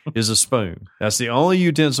Tiny is a spoon. That's the only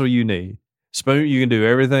utensil you need. Spoon, you can do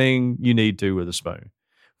everything you need to with a spoon.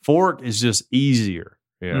 Fork is just easier.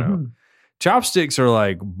 You know, chopsticks are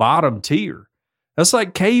like bottom tier. That's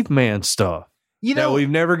like caveman stuff. You know, that we've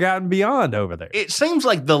never gotten beyond over there. It seems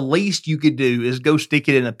like the least you could do is go stick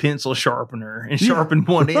it in a pencil sharpener and sharpen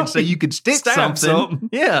one end so you could stick something.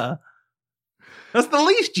 Yeah. That's the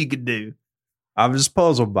least you could do. I'm just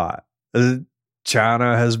puzzled by it.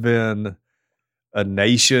 China has been a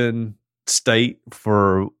nation state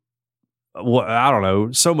for, I don't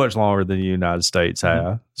know, so much longer than the United States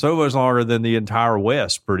have. So much longer than the entire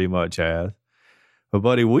West pretty much has. But,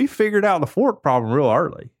 buddy, we figured out the fork problem real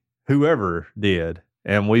early. Whoever did.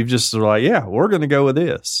 And we've just like, yeah, we're going to go with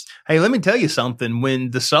this. Hey, let me tell you something.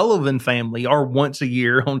 When the Sullivan family are once a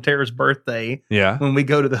year on Tara's birthday, when we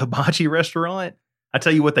go to the hibachi restaurant, I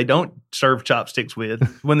tell you what they don't serve chopsticks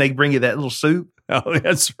with when they bring you that little soup. Oh,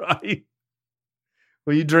 that's right.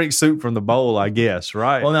 Well, you drink soup from the bowl, I guess,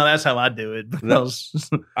 right? Well, no, that's how I do it. Because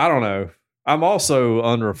I don't know. I'm also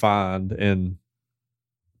unrefined and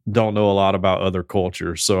don't know a lot about other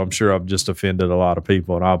cultures, so I'm sure I've just offended a lot of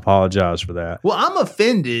people, and I apologize for that. Well, I'm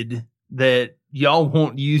offended that y'all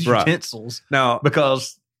won't use utensils now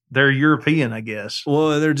because they're European, I guess.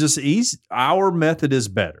 Well, they're just easy. Our method is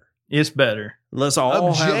better. It's better. Let's all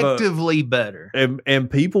objectively better. And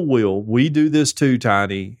people will. We do this too,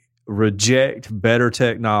 Tiny. Reject better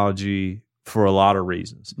technology for a lot of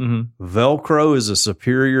reasons. Velcro is a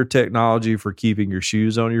superior technology for keeping your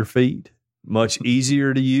shoes on your feet. Much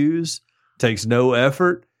easier to use, takes no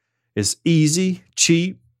effort. It's easy,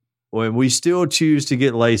 cheap, when we still choose to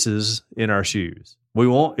get laces in our shoes. We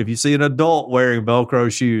won't, if you see an adult wearing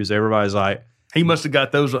Velcro shoes, everybody's like, he must have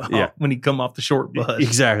got those when he come off the short bus.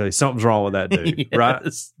 Exactly. Something's wrong with that dude, right?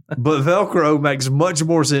 But Velcro makes much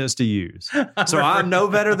more sense to use. So I'm no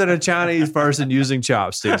better than a Chinese person using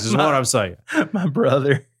chopsticks, is what I'm saying. My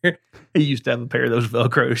brother, he used to have a pair of those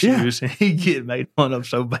Velcro shoes, and he'd get made fun of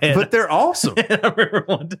so bad. But they're awesome. I remember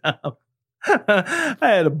one time I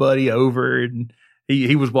had a buddy over, and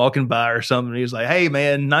he was walking by or something. And he was like, "Hey,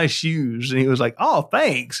 man, nice shoes." And he was like, "Oh,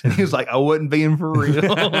 thanks." And he was like, "I wasn't being for real."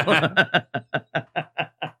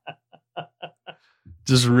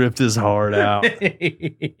 Just ripped his heart out.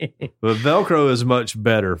 But Velcro is much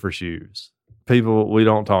better for shoes. People, we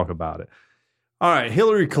don't talk about it. All right,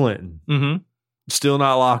 Hillary Clinton. Still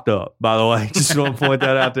not locked up, by the way. Just want to point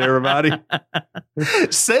that out to everybody.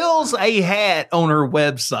 Sells a hat on her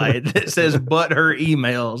website that says, "But her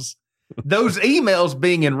emails." Those emails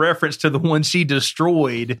being in reference to the ones she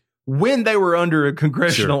destroyed when they were under a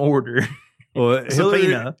congressional order. Well,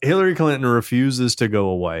 Hillary Clinton refuses to go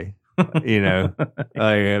away. You know,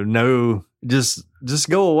 no, just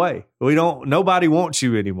go away. Nobody wants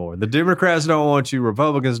you anymore. The Democrats don't want you.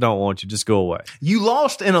 Republicans don't want you. Just go away. You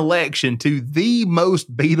lost an election to the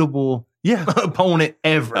most beatable opponent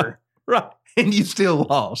ever. Right. And you still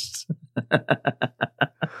lost.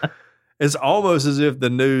 It's almost as if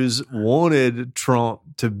the news wanted Trump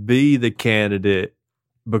to be the candidate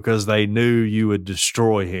because they knew you would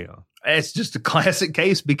destroy him. It's just a classic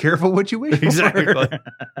case. Be careful what you wish for. Exactly.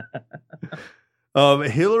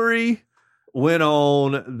 Hillary went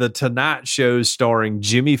on the Tonight Show starring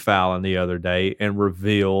Jimmy Fallon the other day and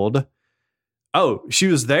revealed, she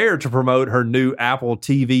was there to promote her new Apple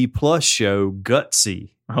TV Plus show,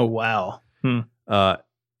 Gutsy. Oh, wow.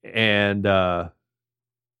 And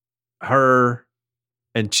her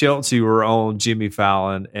and Chelsea were on Jimmy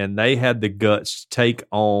Fallon, and they had the guts to take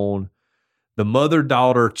on the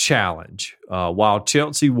mother-daughter challenge. While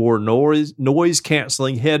Chelsea wore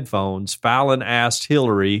noise-canceling headphones, Fallon asked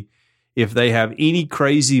Hillary if they have any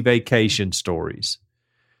crazy vacation stories.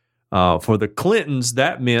 For the Clintons,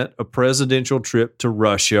 that meant a presidential trip to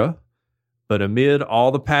Russia. But amid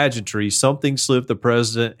all the pageantry, something slipped the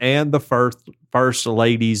president and the first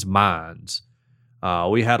lady's minds.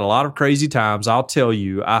 We had a lot of crazy times. I'll tell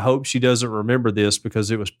you, I hope she doesn't remember this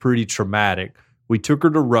because it was pretty traumatic. We took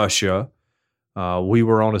her to Russia. We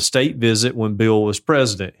were on a state visit when Bill was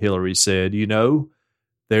president, Hillary said. You know,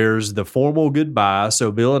 there's the formal goodbye.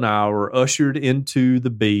 So Bill and I were ushered into the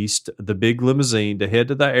Beast, the big limousine, to head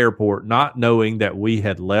to the airport, not knowing that we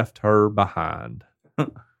had left her behind.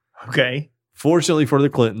 Okay. Fortunately for the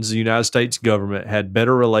Clintons, the United States government had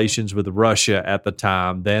better relations with Russia at the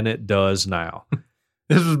time than it does now.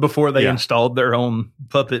 This was before they installed their own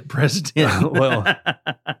puppet president. Well,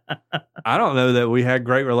 I don't know that we had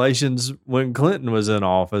great relations when Clinton was in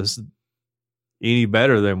office any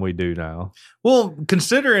better than we do now. Well,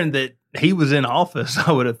 considering that he was in office,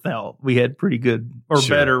 I would have thought we had pretty good or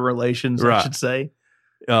better relations, I should say.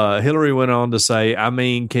 Hillary went on to say, I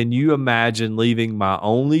mean, can you imagine leaving my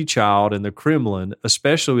only child in the Kremlin,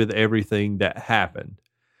 especially with everything that happened?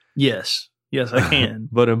 Yes. Yes, I can.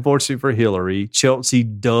 But unfortunately for Hillary, Chelsea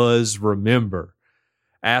does remember.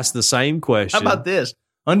 Asked the same question. How about this?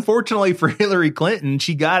 Unfortunately for Hillary Clinton,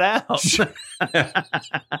 she got out.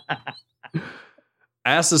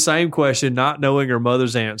 Asked the same question, not knowing her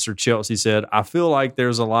mother's answer. Chelsea said, I feel like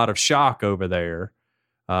there's a lot of shock over there.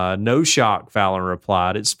 No shock, Fallon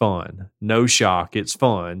replied. It's fun. No shock. It's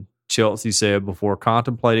fun, Chelsea said before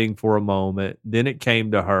contemplating for a moment. Then it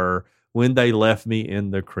came to her when they left me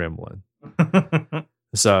in the Kremlin.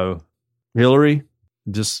 So Hillary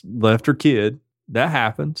just left her kid. That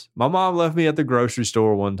happens. My mom left me at the grocery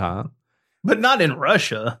store one time. But not in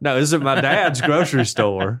Russia. No, this is my dad's grocery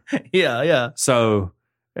store. Yeah, yeah. So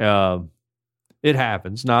it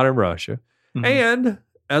happens, not in Russia. Mm-hmm. And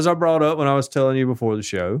as I brought up when I was telling you before the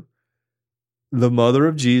show, the mother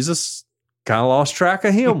of Jesus kind of lost track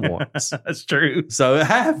of him once. That's true. So it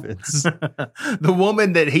happens. The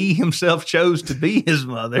woman that he himself chose to be his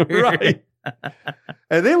mother. Right.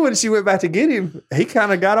 And then when she went back to get him, he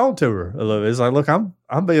kind of got onto her a little bit. It's like, look,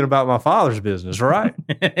 I'm being about my father's business, right?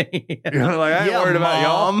 Yeah. You know, like, I ain't worried about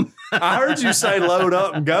y'all. I heard you say load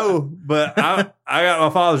up and go, but I got my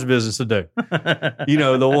father's business to do. You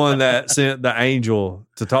know, the one that sent the angel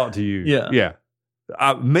to talk to you. Yeah.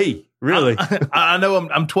 Yeah. Me, really. I know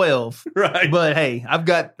I'm 12. Right. But hey, I've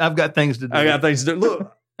got things to do. I got things to do.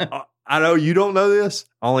 Look, I know you don't know this.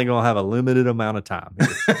 I'm only going to have a limited amount of time here.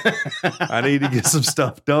 I need to get some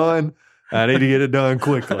stuff done. I need to get it done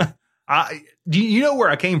quickly. You know where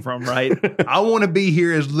I came from, right? I want to be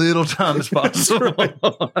here as little time as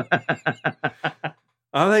possible.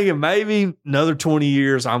 I'm thinking maybe another 20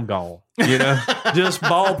 years, I'm gone. You know, just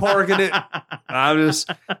ballparking it. I'm just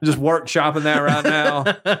workshopping that right now.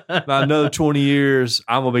 About another 20 years,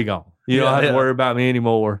 I'm going to be gone. You don't have to worry about me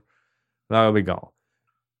anymore. I'm going to be gone.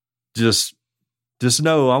 Just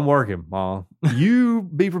know I'm working, Mom. You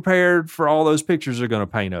be prepared for all those pictures they're going to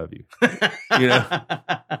paint of you. You know,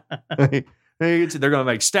 they're going to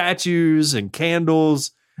make statues and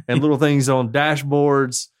candles and little things on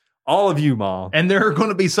dashboards. All of you, Mom. And there are going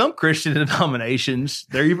to be some Christian denominations.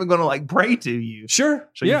 They're even going to like pray to you. Sure.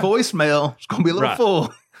 So your voicemail is going to be a little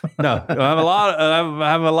full. No, I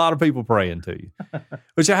have a lot of people praying to you.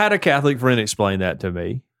 Which I had a Catholic friend explain that to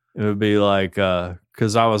me. It would be like,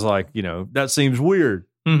 because I was like, you know, that seems weird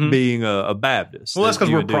being a Baptist. Well, that's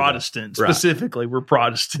because we're Protestant. Right. Specifically, we're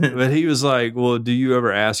Protestant. But he was like, well, do you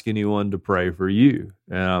ever ask anyone to pray for you?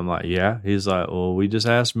 And I'm like, yeah. He's like, well, we just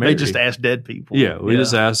asked Mary. They just ask dead people. Yeah, we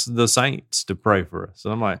just asked the saints to pray for us.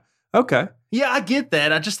 And I'm like, okay. Yeah, I get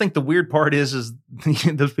that. I just think the weird part is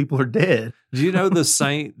those people are dead. Do you know the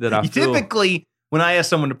saint that I feel... Typically, when I ask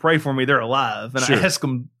someone to pray for me, they're alive. And I ask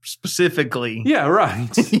them specifically. Yeah, right.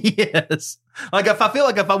 Yes. Like if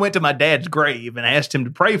I went to my dad's grave and asked him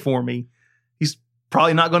to pray for me, he's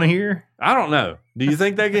probably not going to hear. I don't know. Do you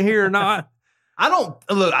think they can hear or not? I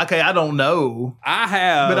don't know. I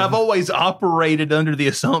have. But I've always operated under the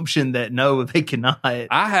assumption that no, they cannot.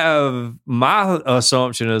 My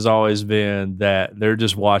assumption has always been that they're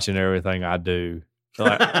just watching everything I do.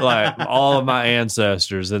 like all of my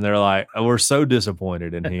ancestors, and they're like, we're so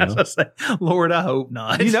disappointed in him. Lord, I hope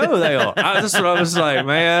not. You know they are. I was like,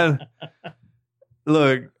 man,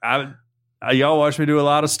 look, y'all watch me do a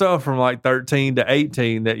lot of stuff from like 13 to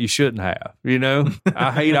 18 that you shouldn't have. You know,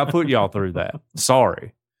 I put y'all through that.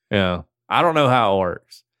 Sorry. Yeah, I don't know how it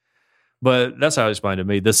works. But that's how it explained to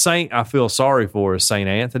me. The saint I feel sorry for is St.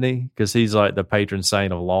 Anthony, because he's like the patron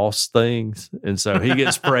saint of lost things. And so he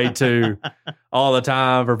gets prayed to all the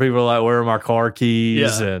time for people like, where are my car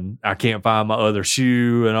keys? Yeah. And I can't find my other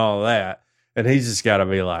shoe and all that. And he's just got to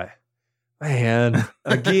be like, man,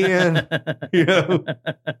 again, you know,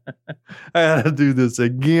 I got to do this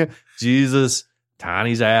again. Jesus,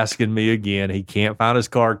 Tiny's asking me again. He can't find his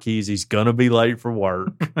car keys. He's going to be late for work.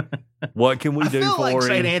 What can we do for him?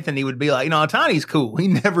 St. Anthony would be like, no, Tiny's cool. He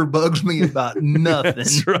never bugs me about nothing.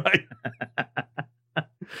 That's right.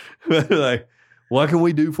 Like, what can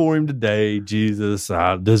we do for him today, Jesus?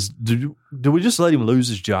 Do we just let him lose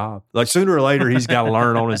his job? Like sooner or later, he's got to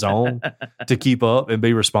learn on his own to keep up and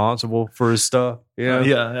be responsible for his stuff. You know?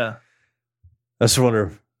 Yeah. I just wonder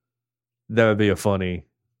if that would be a funny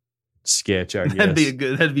sketch, I guess.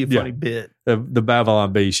 That'd be a funny bit. The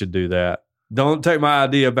Babylon Bee should do that. Don't take my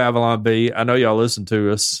idea, Babylon Bee. I know y'all listen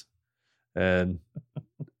to us, and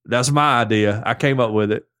that's my idea. I came up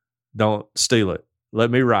with it. Don't steal it.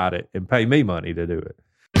 Let me write it and pay me money to do it.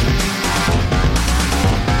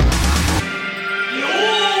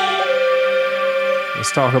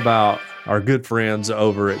 Let's talk about our good friends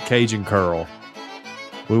over at Cajun Curl.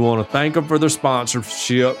 We want to thank them for their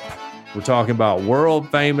sponsorship. We're talking about world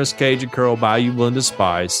famous Cajun Curl Bayou Blended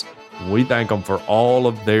Spice. We thank them for all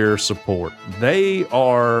of their support. They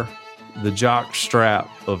are the jock strap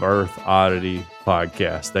of Earth Oddity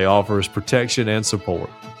podcast. They offer us protection and support.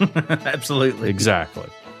 Absolutely. Exactly.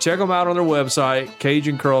 Check them out on their website,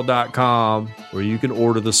 CajunCurl.com, where you can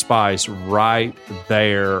order the spice right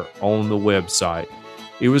there on the website.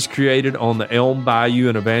 It was created on the Elm Bayou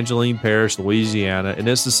in Evangeline Parish, Louisiana, and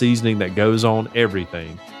it's the seasoning that goes on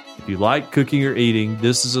everything. If you like cooking or eating,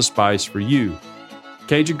 this is a spice for you.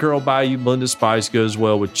 Cajun Curl Bayou Blended Spice goes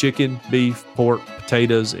well with chicken, beef, pork,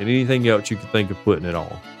 potatoes, and anything else you can think of putting it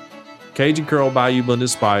on. Cajun Curl Bayou Blended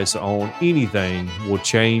Spice on anything will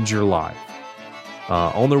change your life.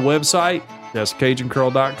 On their website, that's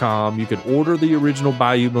CajunCurl.com, you can order the original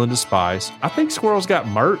Bayou Blended Spice. I think Squirrel's got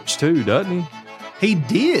merch too, doesn't he? He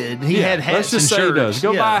did. He had hats let's just and say shirts. He does.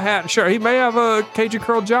 Go buy a hat and shirt. He may have a Cajun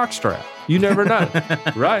Curl jockstrap. You never know,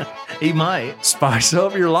 right? He might. Spice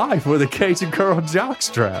up your life with a Cajun Curl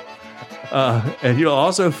jockstrap. And you'll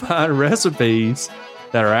also find recipes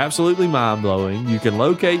that are absolutely mind-blowing. You can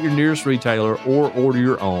locate your nearest retailer or order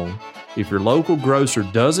your own. If your local grocer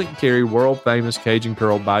doesn't carry world-famous Cajun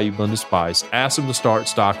Curl Bayou Blended Spice, ask them to start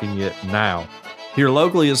stocking it now. Here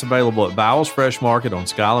locally, it's available at Bowles Fresh Market on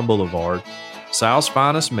Skyland Boulevard, South's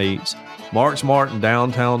Finest Meats, Mark's Mart in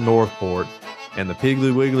downtown Northport, and the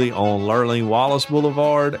Piggly Wiggly on Lurleen Wallace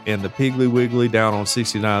Boulevard, and the Piggly Wiggly down on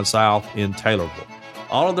 69 South in Taylorville.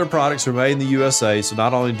 All of their products are made in the USA, so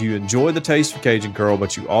not only do you enjoy the taste of Cajun Curl,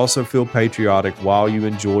 but you also feel patriotic while you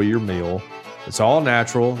enjoy your meal. It's all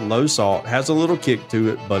natural, low salt, has a little kick to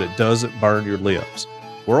it, but it doesn't burn your lips.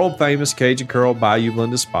 World famous Cajun Curl Bayou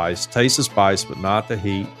Blended Spice. Taste the spice, but not the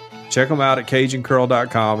heat. Check them out at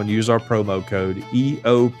CajunCurl.com and use our promo code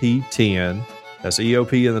EOP10. That's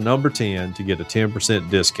EOP and the number 10 to get a 10%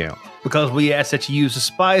 discount. Because we ask that you use the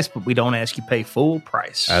spice, but we don't ask you pay full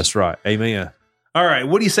price. That's right. Amen. All right.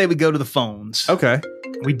 What do you say we go to the phones? Okay.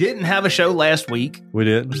 We didn't have a show last week. We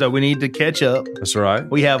did. So we need to catch up. That's right.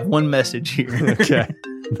 We have one message here. Okay.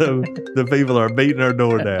 The people are beating our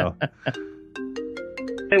door down.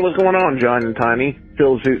 Hey, what's going on, John and Tiny?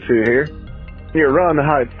 Phil Zootsu here. In your Run,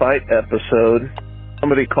 Hide, Fight episode,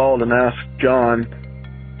 somebody called and asked John,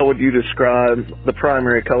 how would you describe the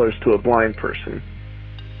primary colors to a blind person?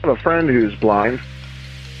 I have a friend who's blind.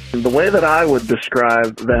 The way that I would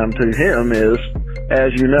describe them to him is,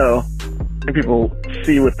 as you know, people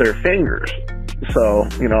see with their fingers. So,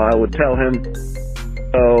 I would tell him,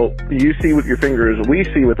 so you see with your fingers, we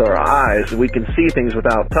see with our eyes. We can see things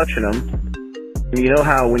without touching them. And you know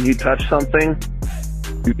how when you touch something,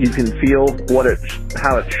 you can feel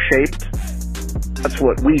how it's shaped? That's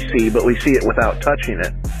what we see, but we see it without touching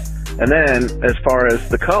it. And then, as far as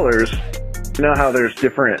the colors, you know how there's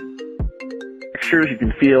different textures? You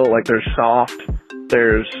can feel like there's soft,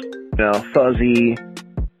 there's, fuzzy,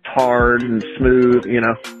 hard, and smooth,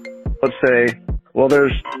 Let's say, well,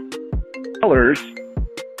 there's colors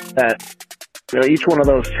that, each one of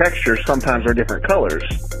those textures sometimes are different colors.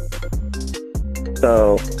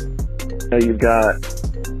 So, you've got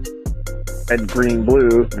red, green,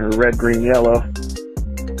 blue, or red, green, yellow,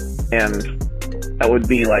 and that would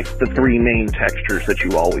be like the three main textures that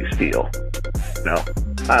you always feel.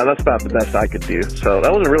 That's about the best I could do. So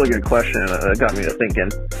that was a really good question, and it got me to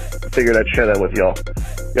thinking. I figured I'd share that with y'all.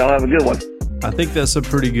 Y'all have a good one. I think that's a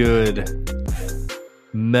pretty good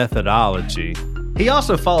methodology. He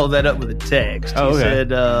also followed that up with a text. He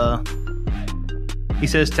said, he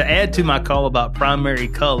says, to add to my call about primary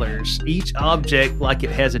colors, each object, like it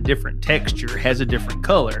has a different texture, has a different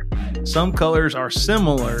color. Some colors are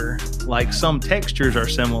similar, like some textures are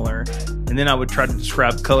similar. And then I would try to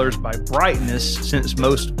describe colors by brightness, since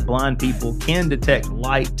most blind people can detect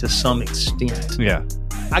light to some extent. Yeah.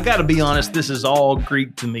 I got to be honest, this is all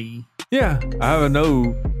Greek to me. Yeah, I have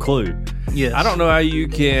no clue. Yes. I don't know how you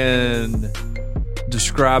can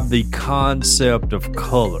describe the concept of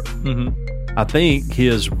color. Mm-hmm. I think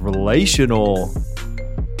his relational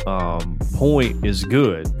point is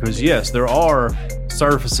good because, yes, there are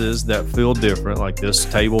surfaces that feel different. Like this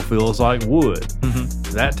table feels like wood.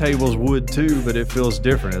 Mm-hmm. That table's wood too, but it feels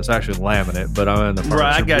different. It's actually laminate, but I'm in the furniture.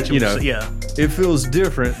 Right, I got you. Yeah, it feels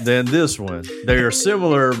different than this one. They are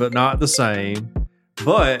similar, but not the same.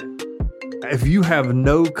 But if you have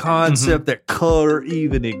no concept that color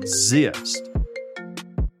even exists,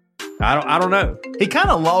 I don't know. He kind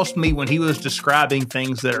of lost me when he was describing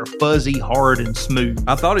things that are fuzzy, hard, and smooth.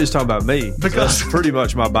 I thought he was talking about me because that's pretty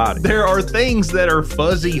much my body. There are things that are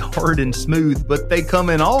fuzzy, hard, and smooth, but they come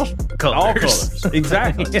in all colors. All colors.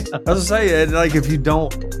 Exactly. Yeah. I was saying, like, if you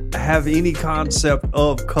don't have any concept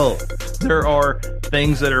of color, there are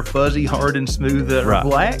things that are fuzzy, hard, and smooth that are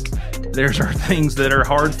black. There are things that are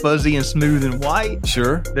hard, fuzzy, and smooth and white.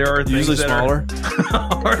 Sure. There are things usually that smaller.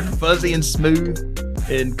 Are hard, fuzzy, and smooth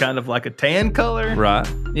in kind of like a tan color. Right.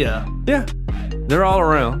 Yeah. Yeah. They're all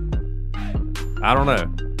around. I don't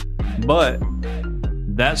know. But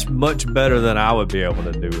that's much better than I would be able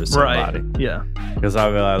to do with somebody. Right. Yeah. Because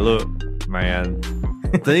I'd be like, look, man,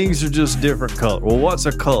 things are just different color. Well, what's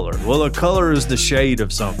a color? Well, a color is the shade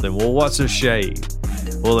of something. Well, what's a shade?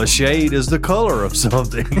 Well, a shade is the color of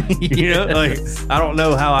something. You know, like, I don't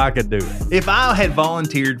know how I could do it. If I had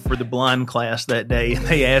volunteered for the blind class that day and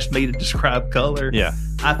they asked me to describe color,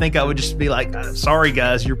 I think I would just be like, sorry,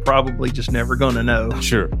 guys, you're probably just never going to know.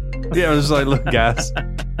 Sure. Yeah, I was like, look, guys,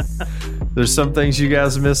 there's some things you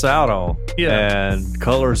guys miss out on. Yeah. And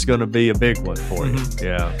color is going to be a big one for you.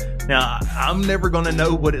 Yeah. Now, I'm never going to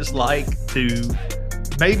know what it's like to,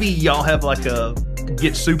 maybe y'all have like a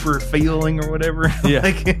get super feeling or whatever. Yeah.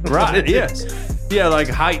 Like, right. Yes. Yeah. Like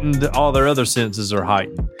heightened, all their other senses are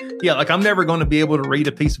heightened. Yeah. Like I'm never going to be able to read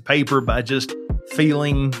a piece of paper by just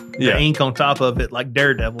feeling the ink on top of it like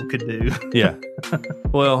Daredevil could do. Yeah.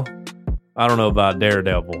 Well, I don't know about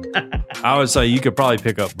Daredevil. I would say you could probably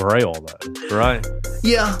pick up Braille though, right?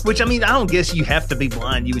 Yeah. Which, I mean, I don't guess you have to be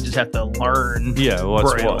blind. You would just have to learn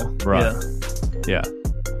what's Braille. What. Right. Yeah.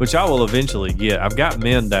 Which I will eventually get. I've got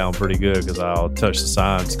men down pretty good because I'll touch the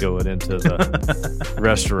signs going into the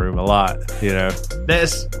restroom a lot, you know.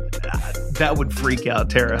 That would freak out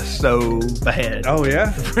Tara so bad. Oh,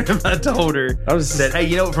 yeah? I told her that, hey,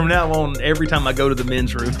 you know, from now on, every time I go to the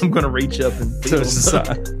men's room, I'm going to reach up and feel the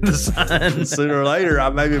sign. Sooner or later, I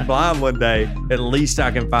may be blind one day. At least I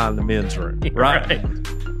can find the men's room, right?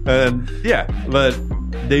 And, but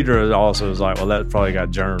Deidre also was like, well, that probably got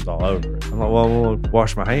germs all over it. I'm like, well, I'm going to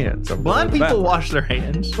wash my hands. Blind people wash their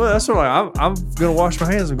hands. Well, that's what I'm going to wash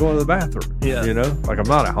my hands and go to the bathroom. Yeah. You know, like I'm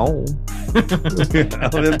not at home.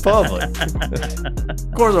 I'm in public.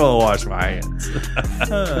 Of course I'm going to wash my hands.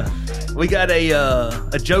 We got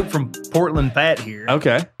a joke from Portland Pat here.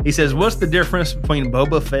 Okay. He says, what's the difference between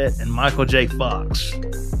Boba Fett and Michael J. Fox?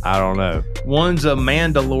 I don't know. One's a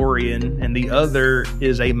Mandalorian and the other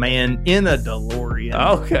is a man in a DeLorean.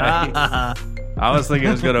 Okay. I was thinking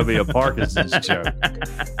it was going to be a Parkinson's joke.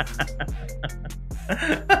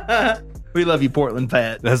 We love you, Portland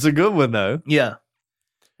Pat. That's a good one, though. Yeah.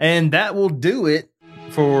 And that will do it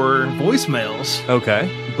for voicemails.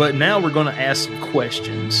 Okay. But now we're going to ask some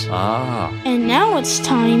questions. And now it's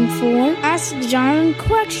time for Ask John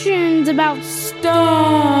questions about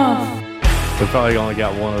stuff. We probably only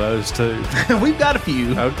got one of those, too. We've got a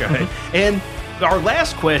few. Okay. And our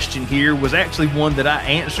last question here was actually one that I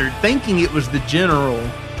answered thinking it was the general.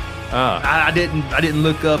 I didn't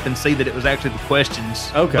look up and see that it was actually the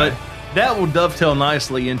questions. Okay. But that will dovetail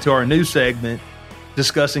nicely into our new segment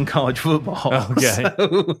discussing college football. Okay.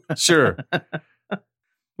 Sure.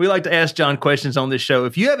 We like to ask John questions on this show.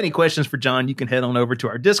 If you have any questions for John, you can head on over to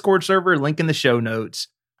our Discord server, link in the show notes.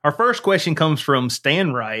 Our first question comes from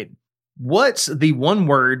Stan Wright. What's the one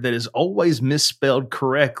word that is always misspelled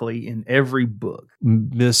correctly in every book?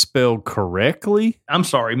 Misspelled correctly? I'm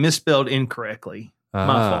sorry, misspelled incorrectly. My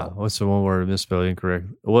fault. What's the one word misspelled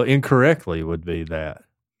incorrectly? Well, incorrectly would be that.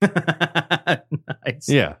 Nice.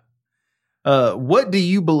 Yeah. What do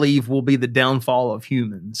you believe will be the downfall of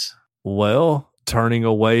humans? Well, turning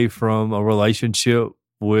away from a relationship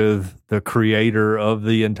with the creator of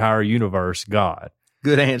the entire universe, God.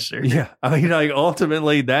 Good answer. Yeah. I mean, like,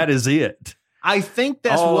 ultimately, that is it. I think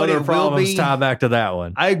that's all what other it will problems be. tie back to that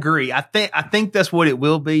one. I agree. I think that's what it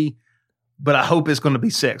will be, but I hope it's going to be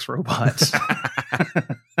sex robots.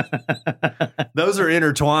 Those are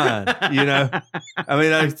intertwined, you know? I mean,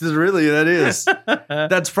 that is.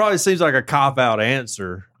 That probably seems like a cop-out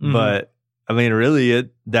answer, but, I mean, really,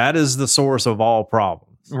 that is the source of all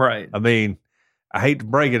problems. Right. I mean, I hate to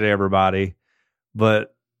break it to everybody,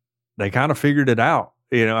 but they kind of figured it out.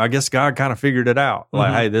 You know, I guess God kind of figured it out.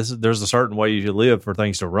 Like, hey, there's a certain way you should live for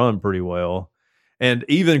things to run pretty well. And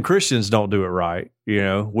even Christians don't do it right. You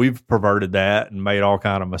know, we've perverted that and made all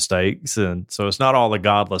kind of mistakes. And so it's not all the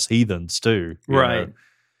godless heathens too. Right.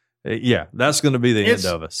 Know? Yeah, that's going to be the end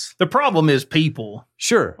of us. The problem is people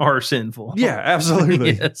are sinful. Yeah,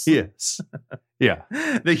 absolutely. Yes. Yeah.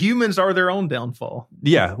 The humans are their own downfall.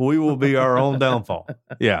 Yeah, we will be our own downfall.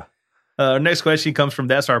 Yeah. Next question comes from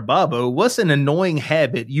That's Our Bobo. What's an annoying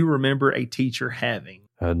habit you remember a teacher having?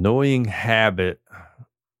 Annoying habit.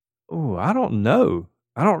 Oh, I don't know.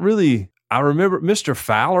 I remember Mr.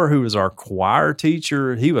 Fowler, who was our choir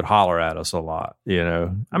teacher, he would holler at us a lot, you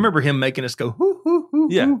know. I remember him making us go, hoo, hoo, hoo,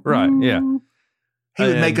 Yeah, hoo, right, hoo. yeah. He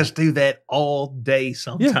would make us do that all day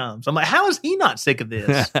sometimes. I'm like, how is he not sick of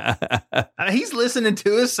this? He's listening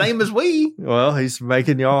to us, same as we. Well, he's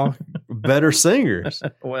making y'all better singers.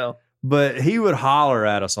 Well, But he would holler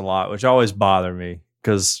at us a lot, which always bothered me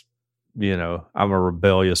because, you know, I'm a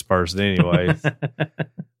rebellious person anyway.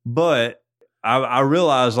 But I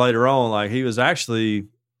realized later on, like, he was actually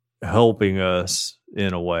helping us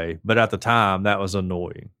in a way. But at the time, that was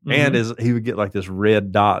annoying. Mm-hmm. And he would get like this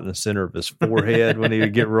red dot in the center of his forehead when he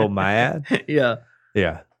would get real mad. Yeah.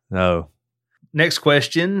 Yeah. No. Next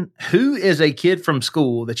question. Who is a kid from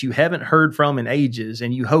school that you haven't heard from in ages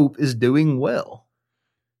and you hope is doing well?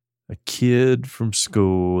 A kid from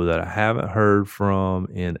school that I haven't heard from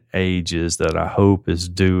in ages that I hope is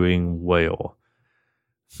doing well.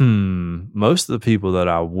 Most of the people that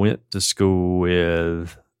I went to school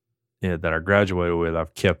with, that I graduated with,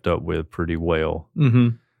 I've kept up with pretty well.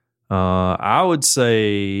 Mm-hmm. I would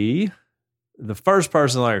say the first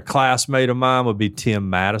person, like a classmate of mine, would be Tim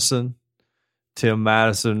Madison. Tim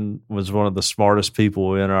Madison was one of the smartest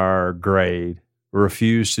people in our grade.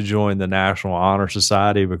 Refused to join the National Honor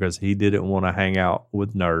Society because he didn't want to hang out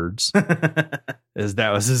with nerds. As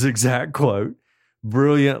that was his exact quote.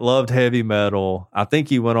 Brilliant, loved heavy metal. I think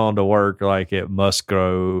he went on to work like at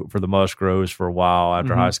Musgrove for the Musgroves for a while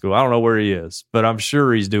after high school. I don't know where he is, but I'm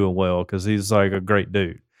sure he's doing well because he's like a great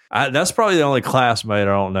dude. That's probably the only classmate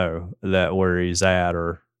I don't know that where he's at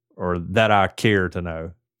or that I care to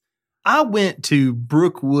know. I went to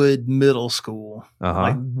Brookwood Middle School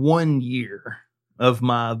like 1 year of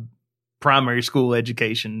my primary school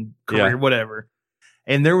education career, whatever.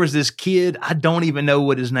 And there was this kid, I don't even know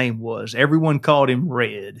what his name was. Everyone called him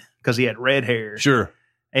Red because he had red hair. Sure.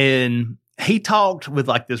 And he talked with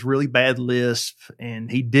like this really bad lisp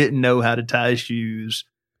and he didn't know how to tie his shoes.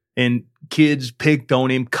 And kids picked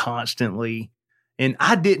on him constantly. And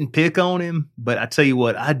I didn't pick on him, but I tell you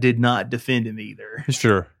what, I did not defend him either.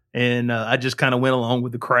 Sure. And I just kind of went along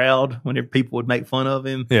with the crowd whenever people would make fun of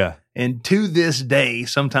him. Yeah. And to this day,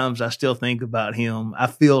 sometimes I still think about him. I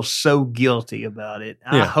feel so guilty about it.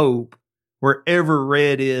 I hope wherever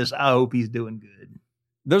Red is, I hope he's doing good.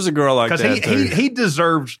 There's a girl like that because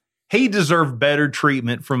he deserved better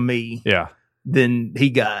treatment from me. Yeah. Than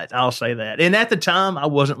he got. I'll say that. And at the time, I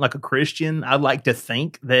wasn't like a Christian. I'd like to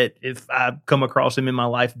think that if I come across him in my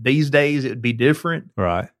life these days, it would be different.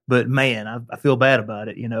 Right. But man, I feel bad about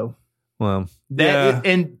it, you know. Well,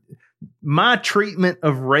 and my treatment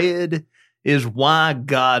of Red is why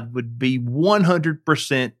God would be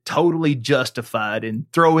 100% totally justified in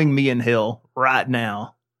throwing me in hell right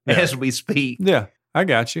now as we speak. Yeah, I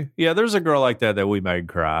got you. Yeah, there's a girl like that we made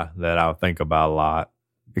cry that I think about a lot.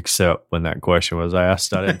 Except when that question was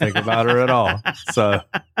asked, I didn't think about her at all. So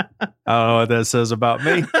I don't know what that says about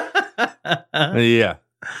me.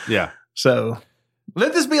 Yeah. So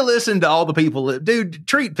let this be a lesson to all the people. Dude,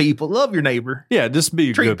 treat people. Love your neighbor. Yeah, just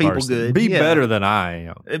be a treat good people person. good. Be better than I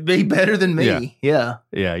am. Be better than me. Yeah.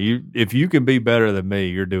 Yeah. If you can be better than me,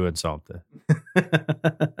 you're doing something.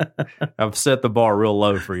 I've set the bar real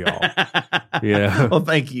low for y'all. Yeah. Well,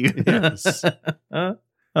 thank you. Yes.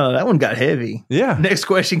 That one got heavy. Yeah. Next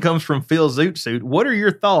question comes from Phil Zootsuit. What are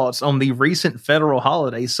your thoughts on the recent federal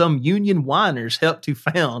holiday some Union whiners helped to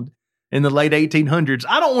found in the late 1800s?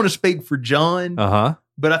 I don't want to speak for John,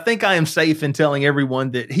 but I think I am safe in telling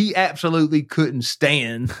everyone that he absolutely couldn't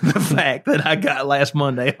stand the fact that I got last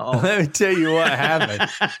Monday off. Let me tell you what happened.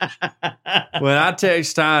 When I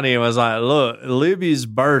texted Tiny and was like, look, Libby's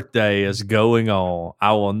birthday is going on.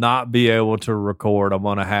 I will not be able to record. I'm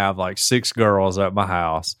going to have like 6 girls at my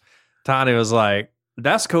house. Tiny was like,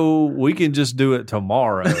 that's cool. We can just do it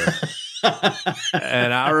tomorrow.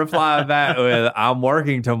 And I replied back with, I'm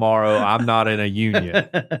working tomorrow. I'm not in a union.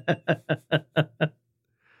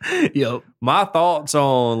 Yep. My thoughts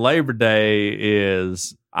on Labor Day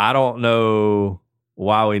is I don't know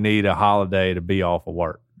why we need a holiday to be off of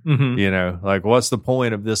work. Mm-hmm. You know, like what's the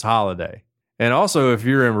point of this holiday? And also, if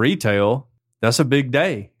you're in retail, that's a big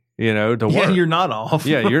day, you know, to work. Yeah, you're not off.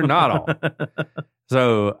 Yeah, you're not off.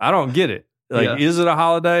 So I don't get it. Like, is it a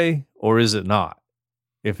holiday or is it not?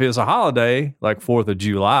 If it's a holiday, like 4th of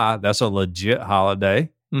July, that's a legit holiday.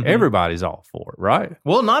 Mm-hmm. Everybody's off for it, right?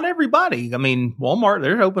 Well, not everybody. I mean, Walmart,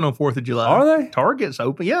 they're open on 4th of July. Are they? Target's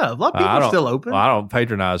open. Yeah, a lot of people are still open. Well, I don't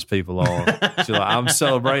patronize people on July. I'm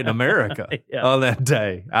celebrating America on that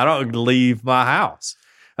day. I don't leave my house.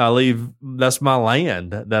 That's my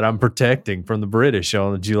land that I'm protecting from the British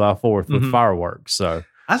on the July 4th with fireworks. So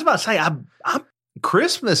I was about to say,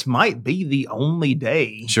 Christmas might be the only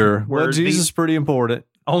day. Sure. Well, Jesus is pretty important.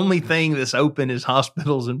 Only thing that's open is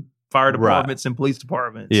hospitals and fire departments and police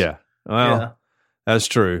departments. Yeah. Well, that's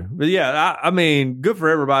true. But yeah, I mean, good for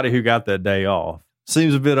everybody who got that day off.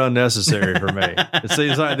 Seems a bit unnecessary for me. It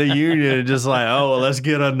seems like the union is just like, oh, well, let's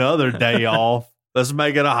get another day off. Let's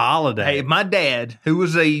make it a holiday. Hey, my dad, who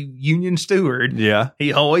was a union steward,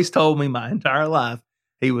 he always told me my entire life,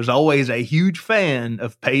 he was always a huge fan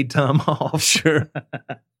of paid time off. Sure.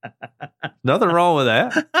 Nothing wrong with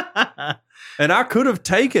that. And I could have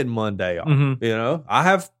taken Monday off. You know, I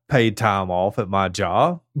have paid time off at my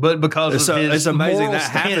job. But because of his it's amazing moral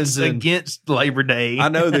that happens against Labor Day. I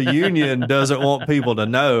know the union doesn't want people to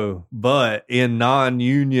know, but in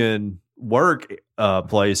non-union work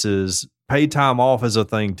places, paid time off is a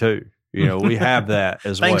thing too. You know, we have that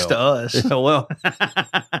as Thanks well. Thanks to us. Well,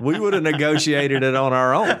 we would have negotiated it on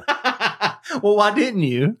our own. Well, why didn't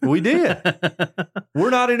you? We did. We're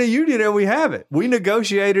not in a union and we have it. We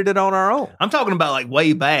negotiated it on our own. I'm talking about like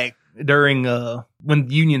way back during when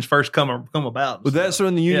unions first come about. But that's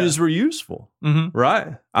when the unions were useful,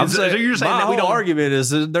 right? So you're saying that my whole argument is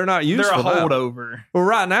that they're not useful. They're a holdover. Well,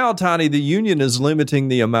 right now, Tiny, the union is limiting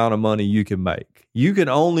the amount of money you can make. You can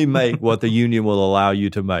only make what the union will allow you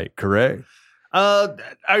to make, correct?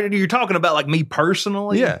 You're talking about like me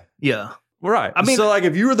personally? Yeah. Right. I mean, so like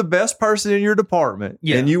if you were the best person in your department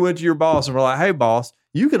and you went to your boss and were like, hey, boss,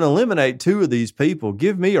 you can eliminate 2 of these people.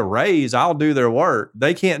 Give me a raise. I'll do their work.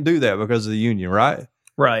 They can't do that because of the union, right?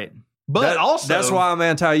 Right. But also, that's why I'm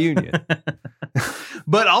anti-union.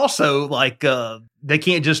 But also, like, they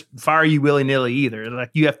can't just fire you willy-nilly either. Like,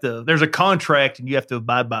 you have to, there's a contract and you have to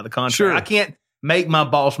abide by the contract. Sure. I can't make my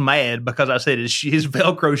boss mad because I said his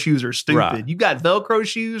Velcro shoes are stupid. Right. You got Velcro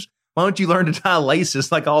shoes? Why don't you learn to tie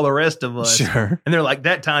laces like all the rest of us? Sure. And they're like,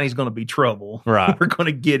 that Tiny's going to be trouble. Right. We're going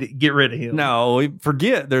to get rid of him. No,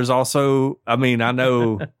 forget there's also, I mean, I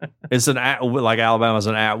know it's like Alabama's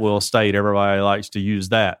an at-will state. Everybody likes to use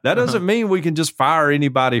that. That doesn't mean we can just fire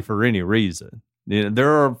anybody for any reason. You know, there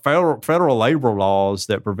are federal labor laws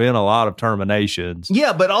that prevent a lot of terminations.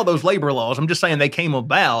 Yeah, but all those labor laws, I'm just saying they came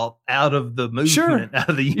about out of the movement, out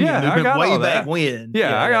of the union movement way back when.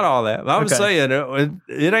 Yeah, I got all that. But I'm saying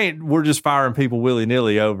it ain't, we're just firing people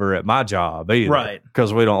willy-nilly over at my job either. Right.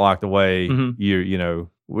 Because we don't like the way you know,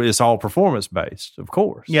 it's all performance-based, of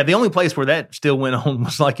course. Yeah, the only place where that still went on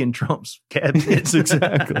was like in Trump's cabinet.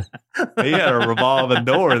 Exactly. He had a revolving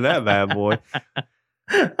door in that bad boy.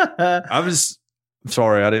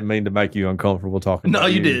 Sorry, I didn't mean to make you uncomfortable talking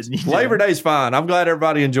about you unions. did. Labor Day's fine. I'm glad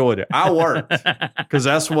everybody enjoyed it. I worked because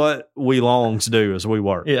that's what we longs do is we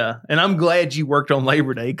work. Yeah, and I'm glad you worked on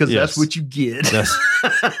Labor Day because that's what you get.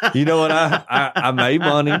 You know what? I made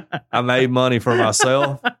money. I made money for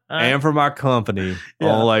myself and for my company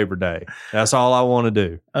on Labor Day. That's all I want to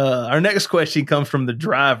do. Our next question comes from the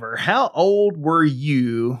driver. How old were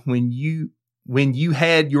you when you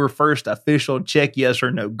had your first official check yes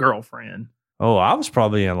or no girlfriend? Oh, I was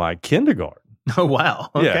probably in like kindergarten. Oh,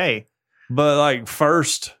 wow. Okay. Yeah. But like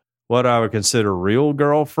first, what I would consider real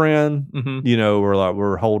girlfriend, you know,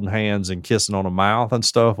 we're holding hands and kissing on the mouth and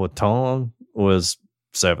stuff with tongue was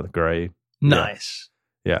 7th grade. Nice.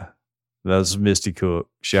 Yeah. That's Misty Cook.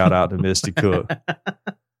 Shout out to Misty Cook.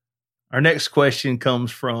 Our next question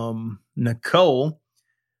comes from Nicole.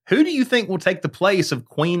 Who do you think will take the place of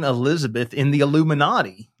Queen Elizabeth in the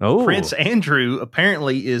Illuminati? Oh. Prince Andrew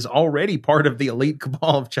apparently is already part of the elite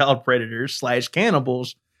cabal of child predators /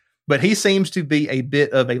 cannibals, but he seems to be a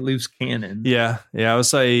bit of a loose cannon. Yeah, I would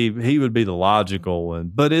say he would be the logical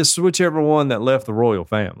one, but it's whichever one that left the royal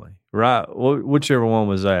family, right? Whichever one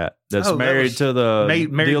was that? That's married to the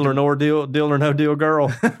deal or no deal girl.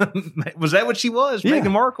 Was that what she was? Yeah.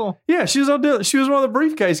 Meghan Markle? Yeah, she was on deal. She was one of the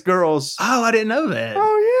briefcase girls. Oh, I didn't know that.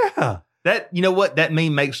 Oh yeah, that you know what? That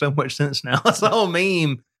meme makes so much sense now. I saw a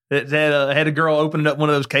meme that had a girl opening up one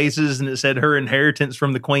of those cases and it said her inheritance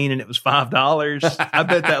from the queen and it was $5. I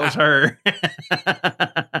bet that was her.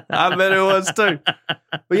 I bet it was too.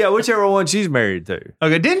 But yeah, whichever one she's married to.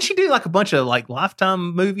 Okay, didn't she do like a bunch of like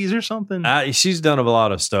Lifetime movies or something? She's done a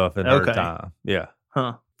lot of stuff in her time. Yeah.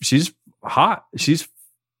 Huh. She's hot. She's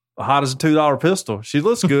hot as a $2 pistol. She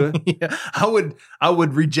looks good. Yeah, I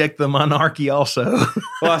would reject the monarchy also.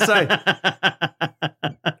 Well,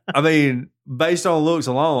 I mean, based on looks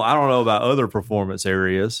alone, I don't know about other performance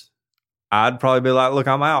areas. I'd probably be like, look,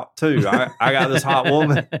 I'm out too. I got this hot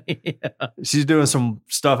woman. Yeah. She's doing some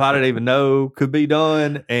stuff I didn't even know could be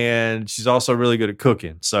done. And she's also really good at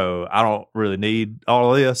cooking. So I don't really need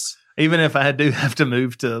all of this. Even if I do have to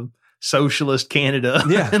move to socialist Canada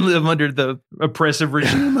and live under the oppressive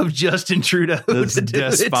regime of Justin Trudeau. This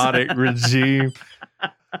despotic regime.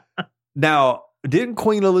 Now, didn't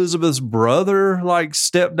Queen Elizabeth's brother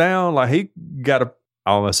step down? He got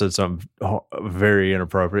I almost said something very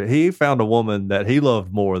inappropriate. He found a woman that he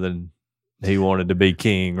loved more than he wanted to be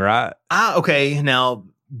king, right? Okay. Now,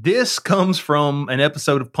 this comes from an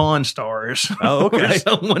episode of Pawn Stars. Oh, okay. Where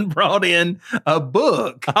someone brought in a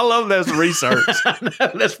book. I love this research.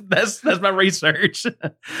 That's my research.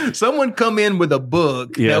 Someone come in with a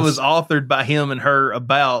book that was authored by him and her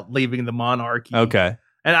about leaving the monarchy. Okay.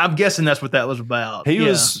 And I'm guessing that's what that was about. He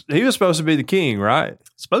was supposed to be the king, right?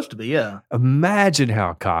 Supposed to be, yeah. Imagine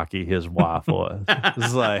how cocky his wife was.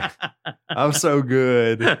 It's like, I'm so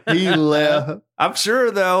good. He left. I'm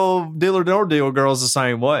sure the old Deal or No Deal girl's the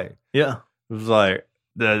same way. Yeah. It was like,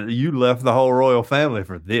 you left the whole royal family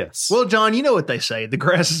for this. Well, John, you know what they say. The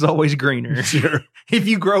grass is always greener. Sure. If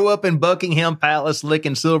you grow up in Buckingham Palace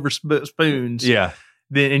licking silver spoons. Yeah.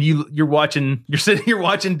 Then you're sitting here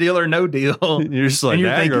watching Deal or No Deal. You're just like,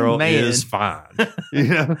 that thinking, girl is fine.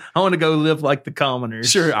 I want to go live like the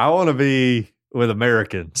commoners. Sure, I want to be with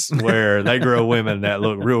Americans where they grow women that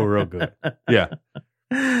look real good. Yeah.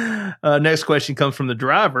 Next question comes from the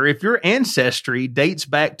driver. If your ancestry dates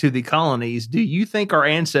back to the colonies, do you think our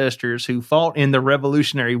ancestors who fought in the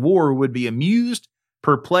Revolutionary War would be amused,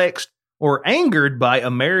 perplexed, or angered by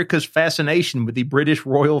America's fascination with the British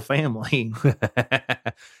royal family?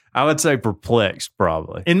 I would say perplexed,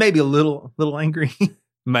 probably. And maybe a little angry.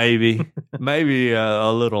 Maybe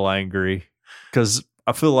a little angry. Because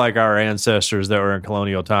I feel like our ancestors that were in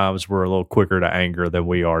colonial times were a little quicker to anger than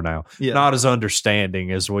we are now. Yeah. Not as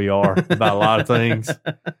understanding as we are about a lot of things.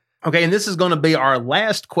 Okay, and this is going to be our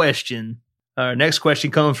last question. Our next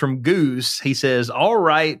question comes from Goose. He says, all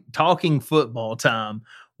right, talking football time.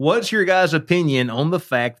 What's your guys' opinion on the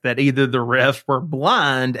fact that either the refs were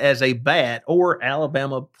blind as a bat or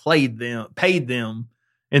Alabama paid them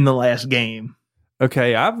in the last game?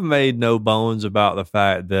 Okay, I've made no bones about the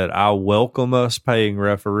fact that I welcome us paying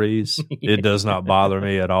referees. It does not bother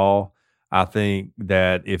me at all. I think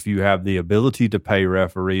that if you have the ability to pay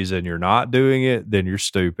referees and you're not doing it, then you're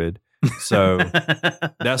stupid. So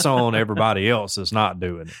that's on everybody else that's not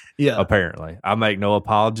doing it. Yeah. Apparently. I make no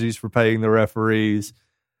apologies for paying the referees.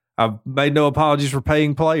 I've made no apologies for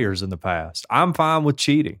paying players in the past. I'm fine with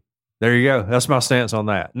cheating. There you go. That's my stance on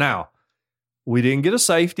that. Now, we didn't get a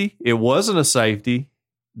safety. It wasn't a safety.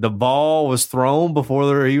 The ball was thrown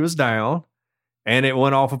before he was down, and it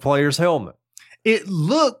went off a player's helmet. It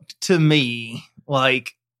looked to me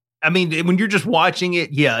like, when you're just watching it,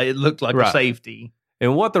 it looked like a safety.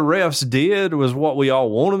 And what the refs did was what we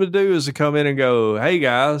all want them to do, is to come in and go, hey,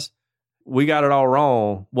 guys, we got it all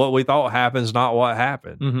wrong. What we thought happens, not what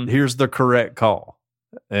happened. Mm-hmm. Here's the correct call.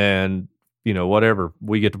 And, whatever,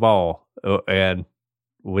 we get the ball. And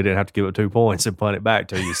we didn't have to give it 2 points and punt it back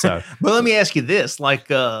to you. So, but let me ask you this,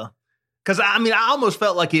 because I almost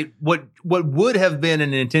felt like what would have been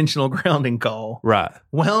an intentional grounding call, right,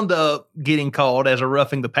 wound up getting called as a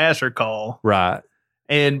roughing the passer call, right,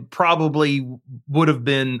 and probably would have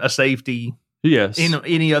been a safety, yes, in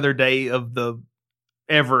any other day of the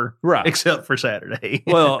ever, right, except for Saturday.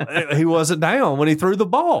 Well, he wasn't down when he threw the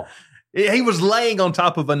ball. He was laying on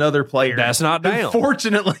top of another player. That's not down.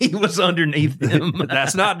 Fortunately, he was underneath him.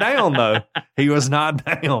 That's not down, though. He was not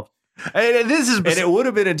down. And it would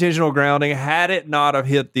have been intentional grounding had it not have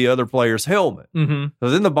hit the other player's helmet. Mm-hmm. So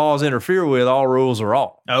then the ball's interfered with, all rules are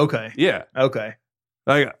off. Okay. Yeah. Okay.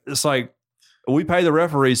 It's like, we pay the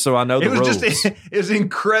referees, so I know the rules. It was an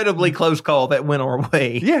incredibly close call that went our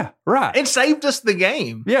way. Yeah, right. It saved us the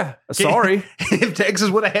game. Yeah, sorry. If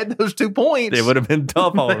Texas would have had those 2 points, it would have been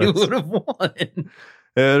tough on us. They would have won. It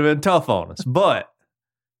would have been tough on us, but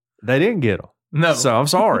they didn't get them. No. So I'm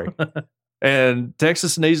sorry. And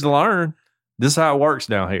Texas needs to learn. This is how it works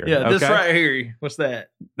down here. Yeah, this right here. What's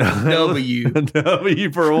that? W.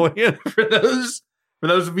 W for a win. For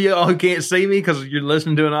those of you all who can't see me because you're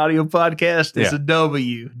listening to an audio podcast, it's a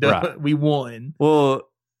W. Right. We won. Well,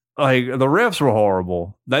 the refs were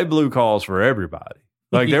horrible. They blew calls for everybody.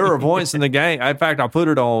 There were points in the game. In fact, I put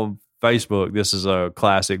it on Facebook. This is a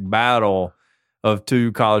classic battle of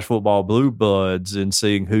 2 college football blue bloods and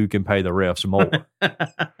seeing who can pay the refs more.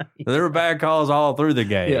 There were bad calls all through the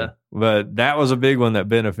game, but that was a big one that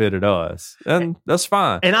benefited us, and that's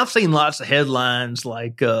fine. And I've seen lots of headlines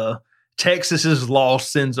like Texas's loss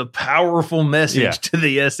sends a powerful message to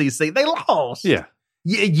the SEC. They lost. Yeah.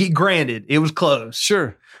 Granted, it was close.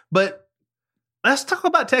 Sure. But let's talk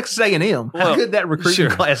about Texas A&M. How good that recruiting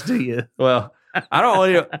class do you? Well, I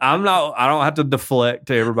don't have to deflect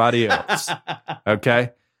to everybody else.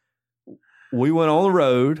 Okay. We went on the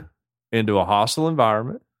road into a hostile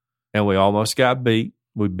environment and we almost got beat.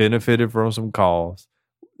 We benefited from some calls.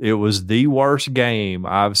 It was the worst game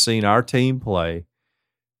I've seen our team play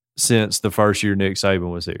since the first year Nick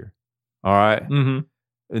Saban was here. All right.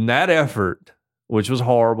 Mm-hmm. In that effort, which was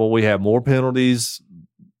horrible, we had more penalties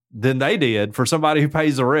than they did for somebody who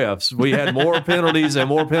pays the refs. We had more penalties and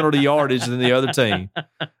more penalty yardage than the other team.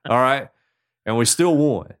 All right. And we still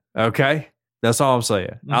won. Okay. That's all I'm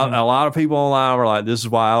saying. Mm-hmm. A lot of people online were like, this is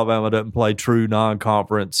why Alabama doesn't play true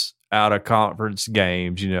non-conference out of conference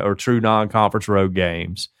games, or true non-conference road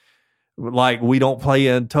games. Like, we don't play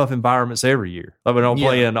in tough environments every year. Like, we don't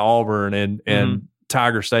play in Auburn and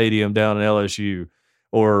Tiger Stadium down in LSU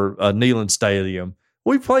or Neyland Stadium.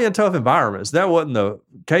 We play in tough environments. That wasn't the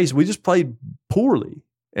case. We just played poorly,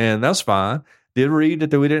 and that's fine. Did read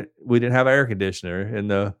that we didn't have air conditioner in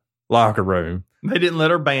the locker room. They didn't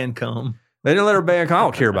let our band come. They didn't let our band come. I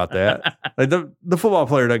don't care about that. Like, the football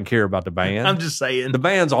player doesn't care about the band. I'm just saying. The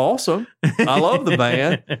band's awesome. I love the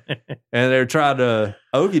band. And they're trying to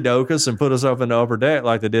okey doke us and put us up in the upper deck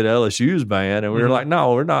like they did LSU's band. And we were like,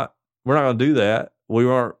 no, we're not going to do that. We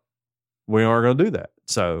aren't going to do that.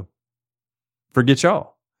 So forget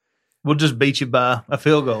y'all. We'll just beat you by a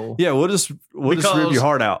field goal. Yeah, we'll just rip your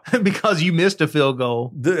heart out. Because you missed a field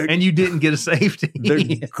goal and you didn't get a safety.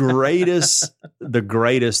 The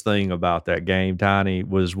greatest thing about that game, Tiny,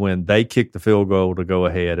 was when they kicked the field goal to go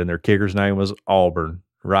ahead, and their kicker's name was Auburn,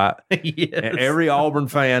 right? Yes. And every Auburn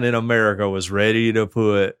fan in America was ready to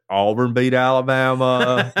put Auburn beat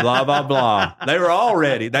Alabama, blah, blah, blah. They were all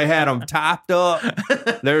ready. They had them typed up.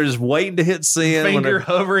 They were just waiting to hit send. Finger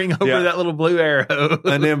hovering over that little blue arrow.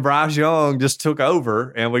 And then Bryce Young just took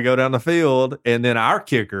over, and we go down the field, and then our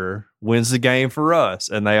kicker wins the game for us.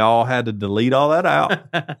 And they all had to delete all that out.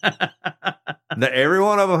 Every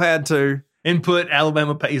one of them had to. And put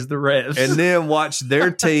Alabama pays the refs. And then watch their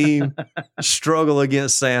team struggle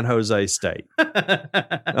against San Jose State. All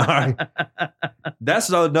right. That's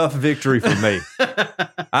enough victory for me.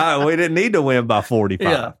 We didn't need to win by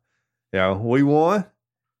 45. Yeah. We won.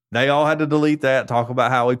 They all had to delete that, talk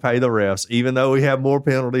about how we pay the refs, even though we have more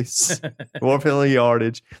penalties, more penalty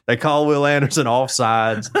yardage. They call Will Anderson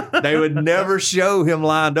offsides. They would never show him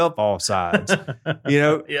lined up offsides.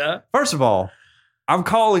 Yeah. First of all, I'm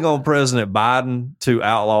calling on President Biden to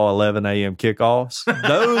outlaw 11 a.m. kickoffs.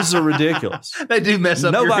 Those are ridiculous. They do mess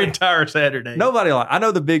up your entire Saturday. I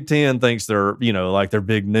know the Big Ten thinks they're, like their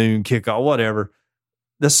big noon kickoff, whatever.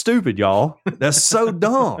 That's stupid, y'all. That's so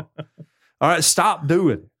dumb. All right, stop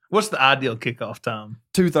doing it. What's the ideal kickoff time?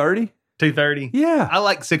 2:30? 2:30? Yeah. I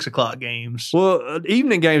like 6 o'clock games. Well,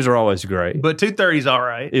 evening games are always great. But 2:30 is all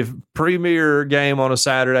right. If premier game on a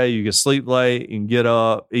Saturday, you can sleep late, you can get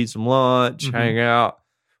up, eat some lunch, hang out,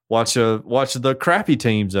 watch the crappy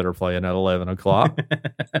teams that are playing at 11 o'clock.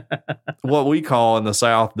 What we call in the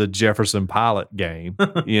South the Jefferson Pilot game,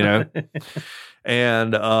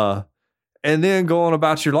 And then go on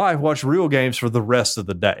about your life, watch real games for the rest of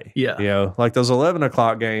the day. Yeah. Like those 11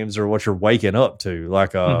 o'clock games are what you're waking up to,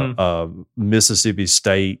 like a Mississippi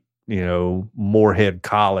State, Morehead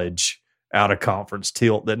College out of conference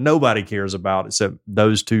tilt that nobody cares about except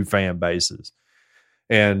those two fan bases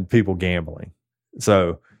and people gambling.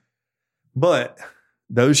 So, but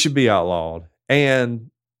those should be outlawed. And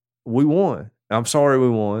we won. I'm sorry we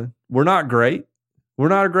won. We're not great. We're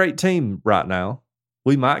not a great team right now.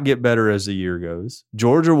 We might get better as the year goes.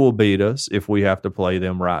 Georgia will beat us if we have to play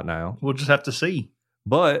them right now. We'll just have to see.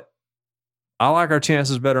 But I like our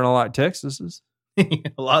chances better than I like Texas's. A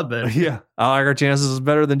lot better. Yeah. I like our chances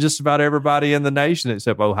better than just about everybody in the nation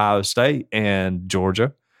except Ohio State and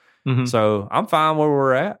Georgia. Mm-hmm. So I'm fine where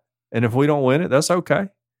we're at. And if we don't win it, that's okay.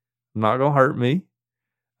 Not going to hurt me.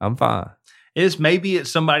 I'm fine. Maybe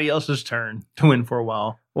it's somebody else's turn to win for a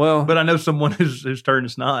while. Well, but I know someone whose turn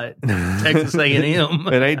it's not. Texas A&M.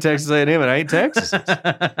 It ain't Texas A&M. It ain't Texas.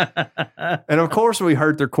 And of course, we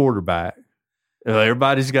hurt their quarterback.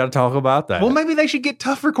 Everybody's got to talk about that. Well, maybe they should get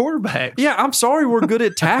tougher quarterbacks. Yeah, I'm sorry we're good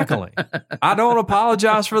at tackling. I don't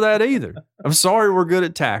apologize for that either. I'm sorry we're good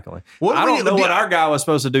at tackling. I don't know what our guy was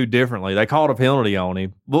supposed to do differently. They called a penalty on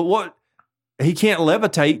him. But what? He can't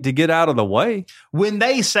levitate to get out of the way. When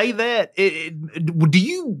they say that, do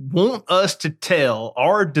you want us to tell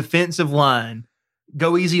our defensive line,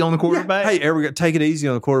 go easy on the quarterback? Yeah. Hey, take it easy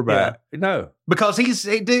on the quarterback. Yeah. No. Because he's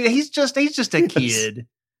just a kid.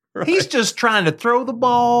 Right. He's just trying to throw the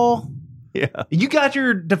ball. Yeah. You got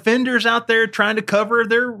your defenders out there trying to cover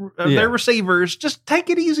their receivers. Just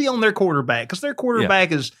take it easy on their quarterback because their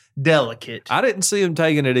quarterback is delicate. I didn't see him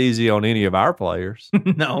taking it easy on any of our players.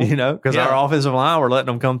 No. Because Yeah. our offensive line were letting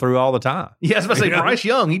them come through all the time. Yeah, I was about to say, Bryce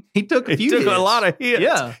Young, he took a He few took hits. a lot of hits.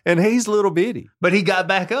 Yeah. And he's little bitty. But he got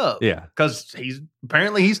back up. Yeah. Because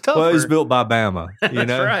apparently he's tougher. Well, he's built by Bama. You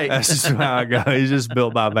know? right. That's just how I go. He's just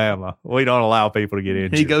built by Bama. We don't allow people to get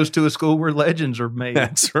injured. He goes to a school where legends are made.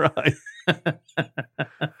 That's right.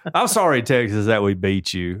 I'm sorry, Texas, that we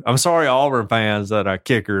beat you. I'm sorry, Auburn fans, that a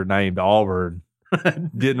kicker named Auburn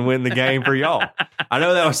didn't win the game for y'all. I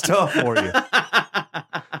know that was tough for you,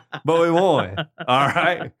 but we won. All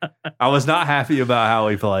right. I was not happy about how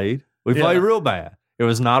we played. We played real bad. It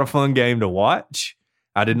was not a fun game to watch.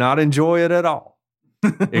 I did not enjoy it at all,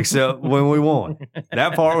 except when we won.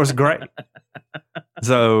 That part was great.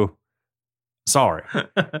 So, sorry.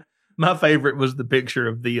 My favorite was the picture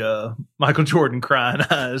of the Michael Jordan crying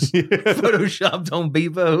eyes photoshopped on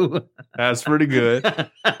Bebo. That's pretty good.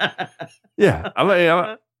 Yeah. I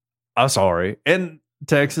mean, I'm sorry. And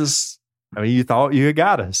Texas, I mean, you thought you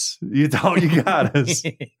got us. You thought you got us.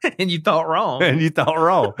 And you thought wrong. And you thought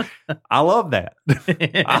wrong. I love that.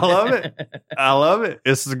 I love it. I love it.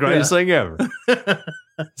 It's the greatest thing ever.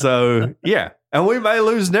 So, yeah. And we may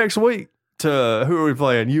lose next week to, who are we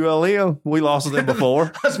playing? ULM? We lost to them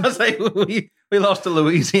before. I was going to say, we lost to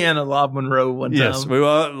Louisiana Lob Monroe one time. Yes, we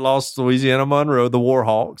lost to Louisiana Monroe, the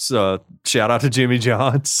Warhawks. Shout out to Jimmy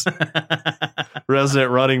Johns, resident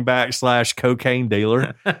running back / cocaine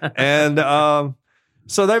dealer. And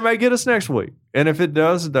so they may get us next week. And if it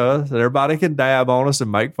does, it does. Everybody can dab on us and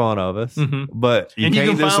make fun of us. Mm-hmm. But you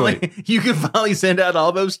can't this week. You can finally send out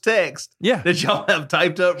all those texts that y'all have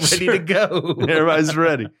typed up ready to go. Everybody's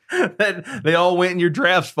ready. They all went in your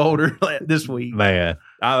drafts folder this week. Man,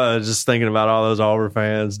 I was just thinking about all those Auburn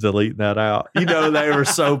fans deleting that out. You know, they were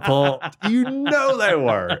so pumped. You know they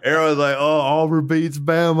were. Everyone's like, oh, Auburn beats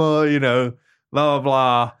Bama, you know, blah, blah,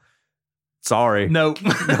 blah. Sorry. Nope.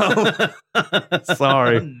 No.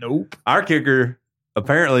 Sorry. Nope. Our kicker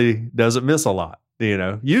apparently doesn't miss a lot, you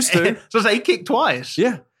know. Used to. So he kicked twice.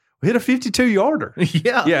 Yeah. We hit a 52-yarder.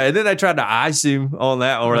 Yeah. Yeah. And then they tried to ice him on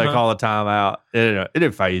that, or they call a timeout. It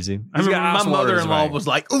didn't phase him. I mean, my mother-in-law was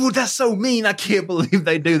like, oh, that's so mean. I can't believe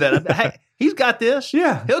they do that. Hey, he's got this.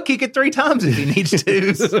 Yeah. He'll kick it 3 times if he needs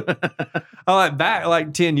to.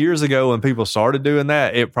 Back 10 years ago when people started doing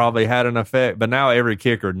that, it probably had an effect. But now every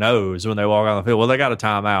kicker knows when they walk on the field, well, they got a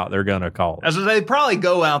timeout. They're going to call it. As they probably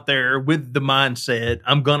go out there with the mindset,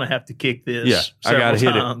 I'm going to have to kick this. Yeah. I got to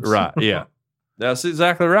hit it. Right. Yeah. That's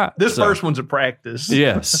exactly right. This first one's a practice.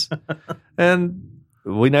 Yes. And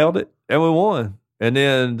we nailed it and we won. And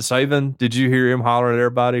then Saban, did you hear him hollering at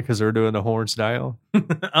everybody because they were doing the horns down?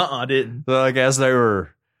 I didn't. So like as they were,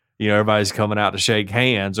 you know, everybody's coming out to shake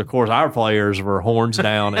hands. Of course, our players were horns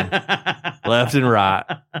down and left and right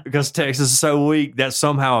because Texas is so weak. That's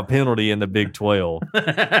somehow a penalty in the Big 12.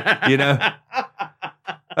 You know,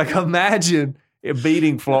 like imagine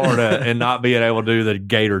beating Florida and not being able to do the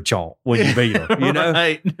Gator chomp when you beat them. You know,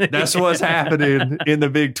 right. That's what's happening in the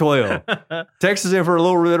Big 12. Texas in for a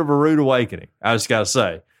little bit of a rude awakening. I just got to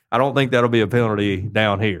say, I don't think that'll be a penalty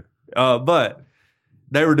down here. But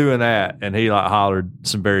they were doing that, and he hollered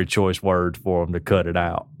some very choice words for them to cut it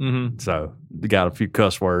out. Mm-hmm. So they got a few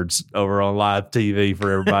cuss words over on live TV for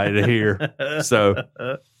everybody to hear. So,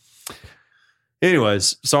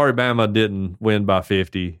 anyways, sorry Bama didn't win by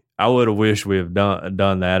 50. I would have wished we have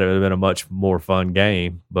done that. It would have been a much more fun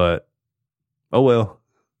game, but oh well.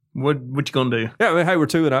 What you gonna do? Yeah, I mean, hey, we're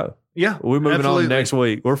 2-0. Yeah, we're moving on next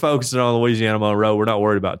week. We're focusing on Louisiana Monroe. We're not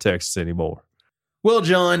worried about Texas anymore. Well,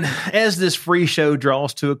 John, as this free show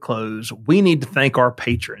draws to a close, we need to thank our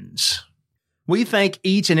patrons. We thank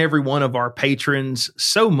each and every one of our patrons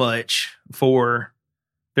so much for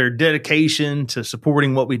their dedication to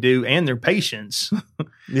supporting what we do and their patience.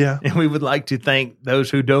 Yeah. And we would like to thank those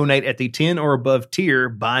who donate at the 10 or above tier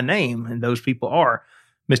by name. And those people are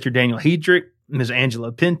Mr. Daniel Hedrick, Ms.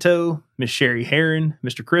 Angela Pinto, Ms. Sherry Herron,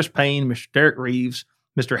 Mr. Chris Payne, Mr. Derek Reeves,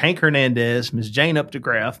 Mr. Hank Hernandez, Ms. Jane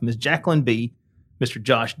Updegraff, Ms. Jacqueline B., Mr.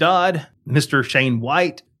 Josh Dodd, Mr. Shane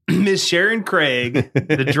White, Ms. Sharon Craig,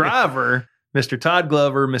 the driver, Mr. Todd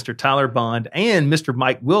Glover, Mr. Tyler Bond, and Mr.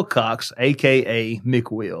 Mike Wilcox, a.k.a.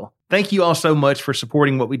 Mick Will. Thank you all so much for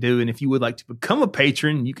supporting what we do. And if you would like to become a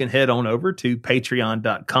patron, you can head on over to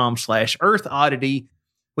patreon.com/earthoddity.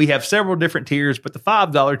 We have several different tiers, but the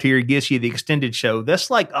 $5 tier gets you the extended show.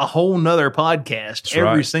 That's like a whole nother podcast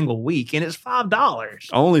every single week, and it's $5.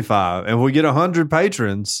 Only $5. And if we get 100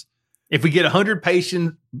 patrons... If we get 100 if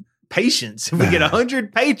we get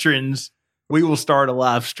 100 patrons... We will start a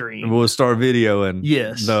live stream. We'll start videoing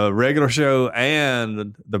Yes. the regular show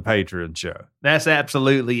and the Patreon show. That's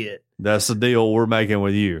absolutely it. That's the deal we're making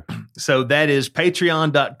with you. So that is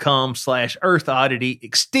patreon.com/Earth Oddity.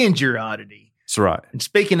 Extend your oddity. That's right. And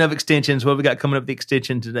speaking of extensions, what have we got coming up the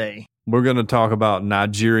extension today? We're going to talk about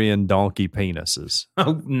Nigerian donkey penises.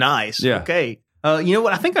 Oh, nice. Yeah. Okay. You know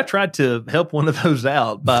what? I think I tried to help one of those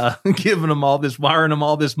out by wiring them all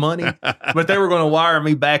this money, but they were going to wire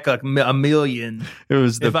me back like a million. It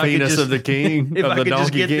was the If I could penis just- of the king, If of I the could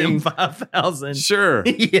just donkey get king. them 5,000. Sure.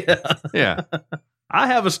 Yeah. Yeah. I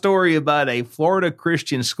have a story about a Florida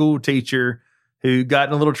Christian school teacher who got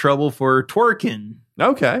in a little trouble for twerking.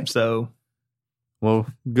 Okay. So, Well,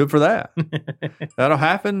 good for that. That'll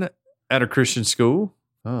happen at a Christian school.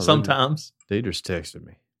 Oh, sometimes. Deidre's texted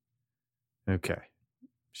me. Okay.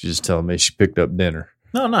 She's just telling me she picked up dinner.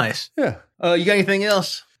 Oh, nice. Yeah. You got anything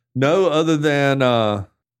else? No, other than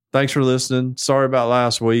thanks for listening. Sorry about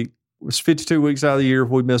last week. It was 52 weeks out of the year if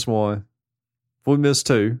we missed one. If we missed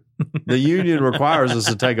two, the union requires us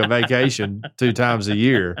to take a vacation 2 times a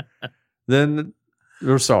year. Then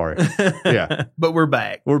we're sorry. Yeah. But we're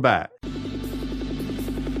back. We're back.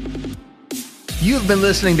 You have been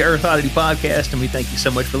listening to Earth Oddity Podcast, and we thank you so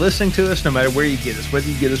much for listening to us, no matter where you get us, whether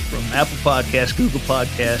you get us from Apple Podcasts, Google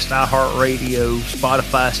Podcasts, iHeartRadio,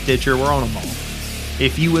 Spotify, Stitcher, we're on them all.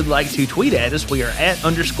 If you would like to tweet at us, we are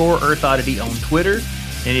 @_Earth Oddity on Twitter.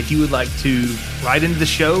 And if you would like to write into the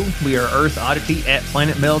show, we are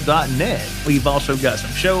earthoddity@planetmail.net. We've also got some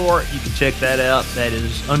show art. You can check that out. That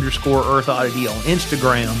is _Earth Oddity on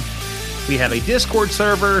Instagram. We have a Discord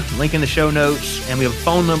server, link in the show notes, and we have a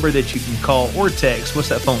phone number that you can call or text. What's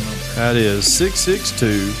that phone number? That is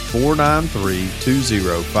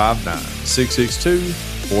 662-493-2059.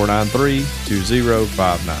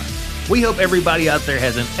 662-493-2059. We hope everybody out there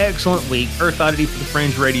has an excellent week. Earth Oddity for the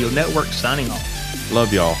Fringe Radio Network signing off.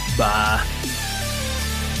 Love y'all. Bye.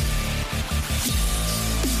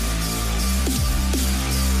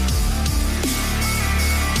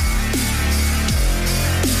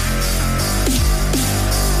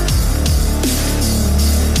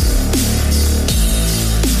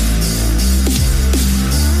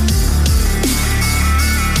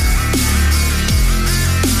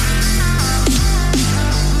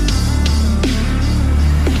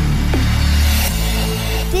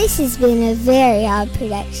 This has been a very odd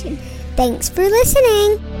production. Thanks for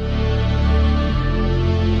listening.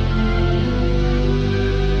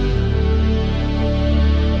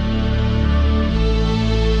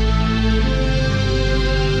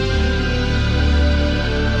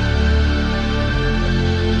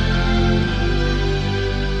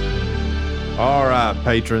 All right,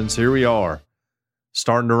 patrons, here we are.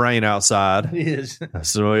 Starting to rain outside. It is.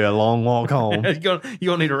 So we got a long walk home. You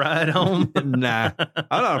gonna need a ride home? Nah,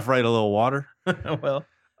 I'm not afraid of a little water. Well,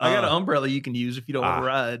 I got an umbrella you can use if you don't want to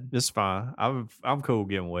ride. It's fine. I'm cool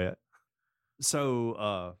getting wet.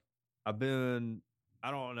 So I don't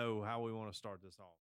know how we want to start this off.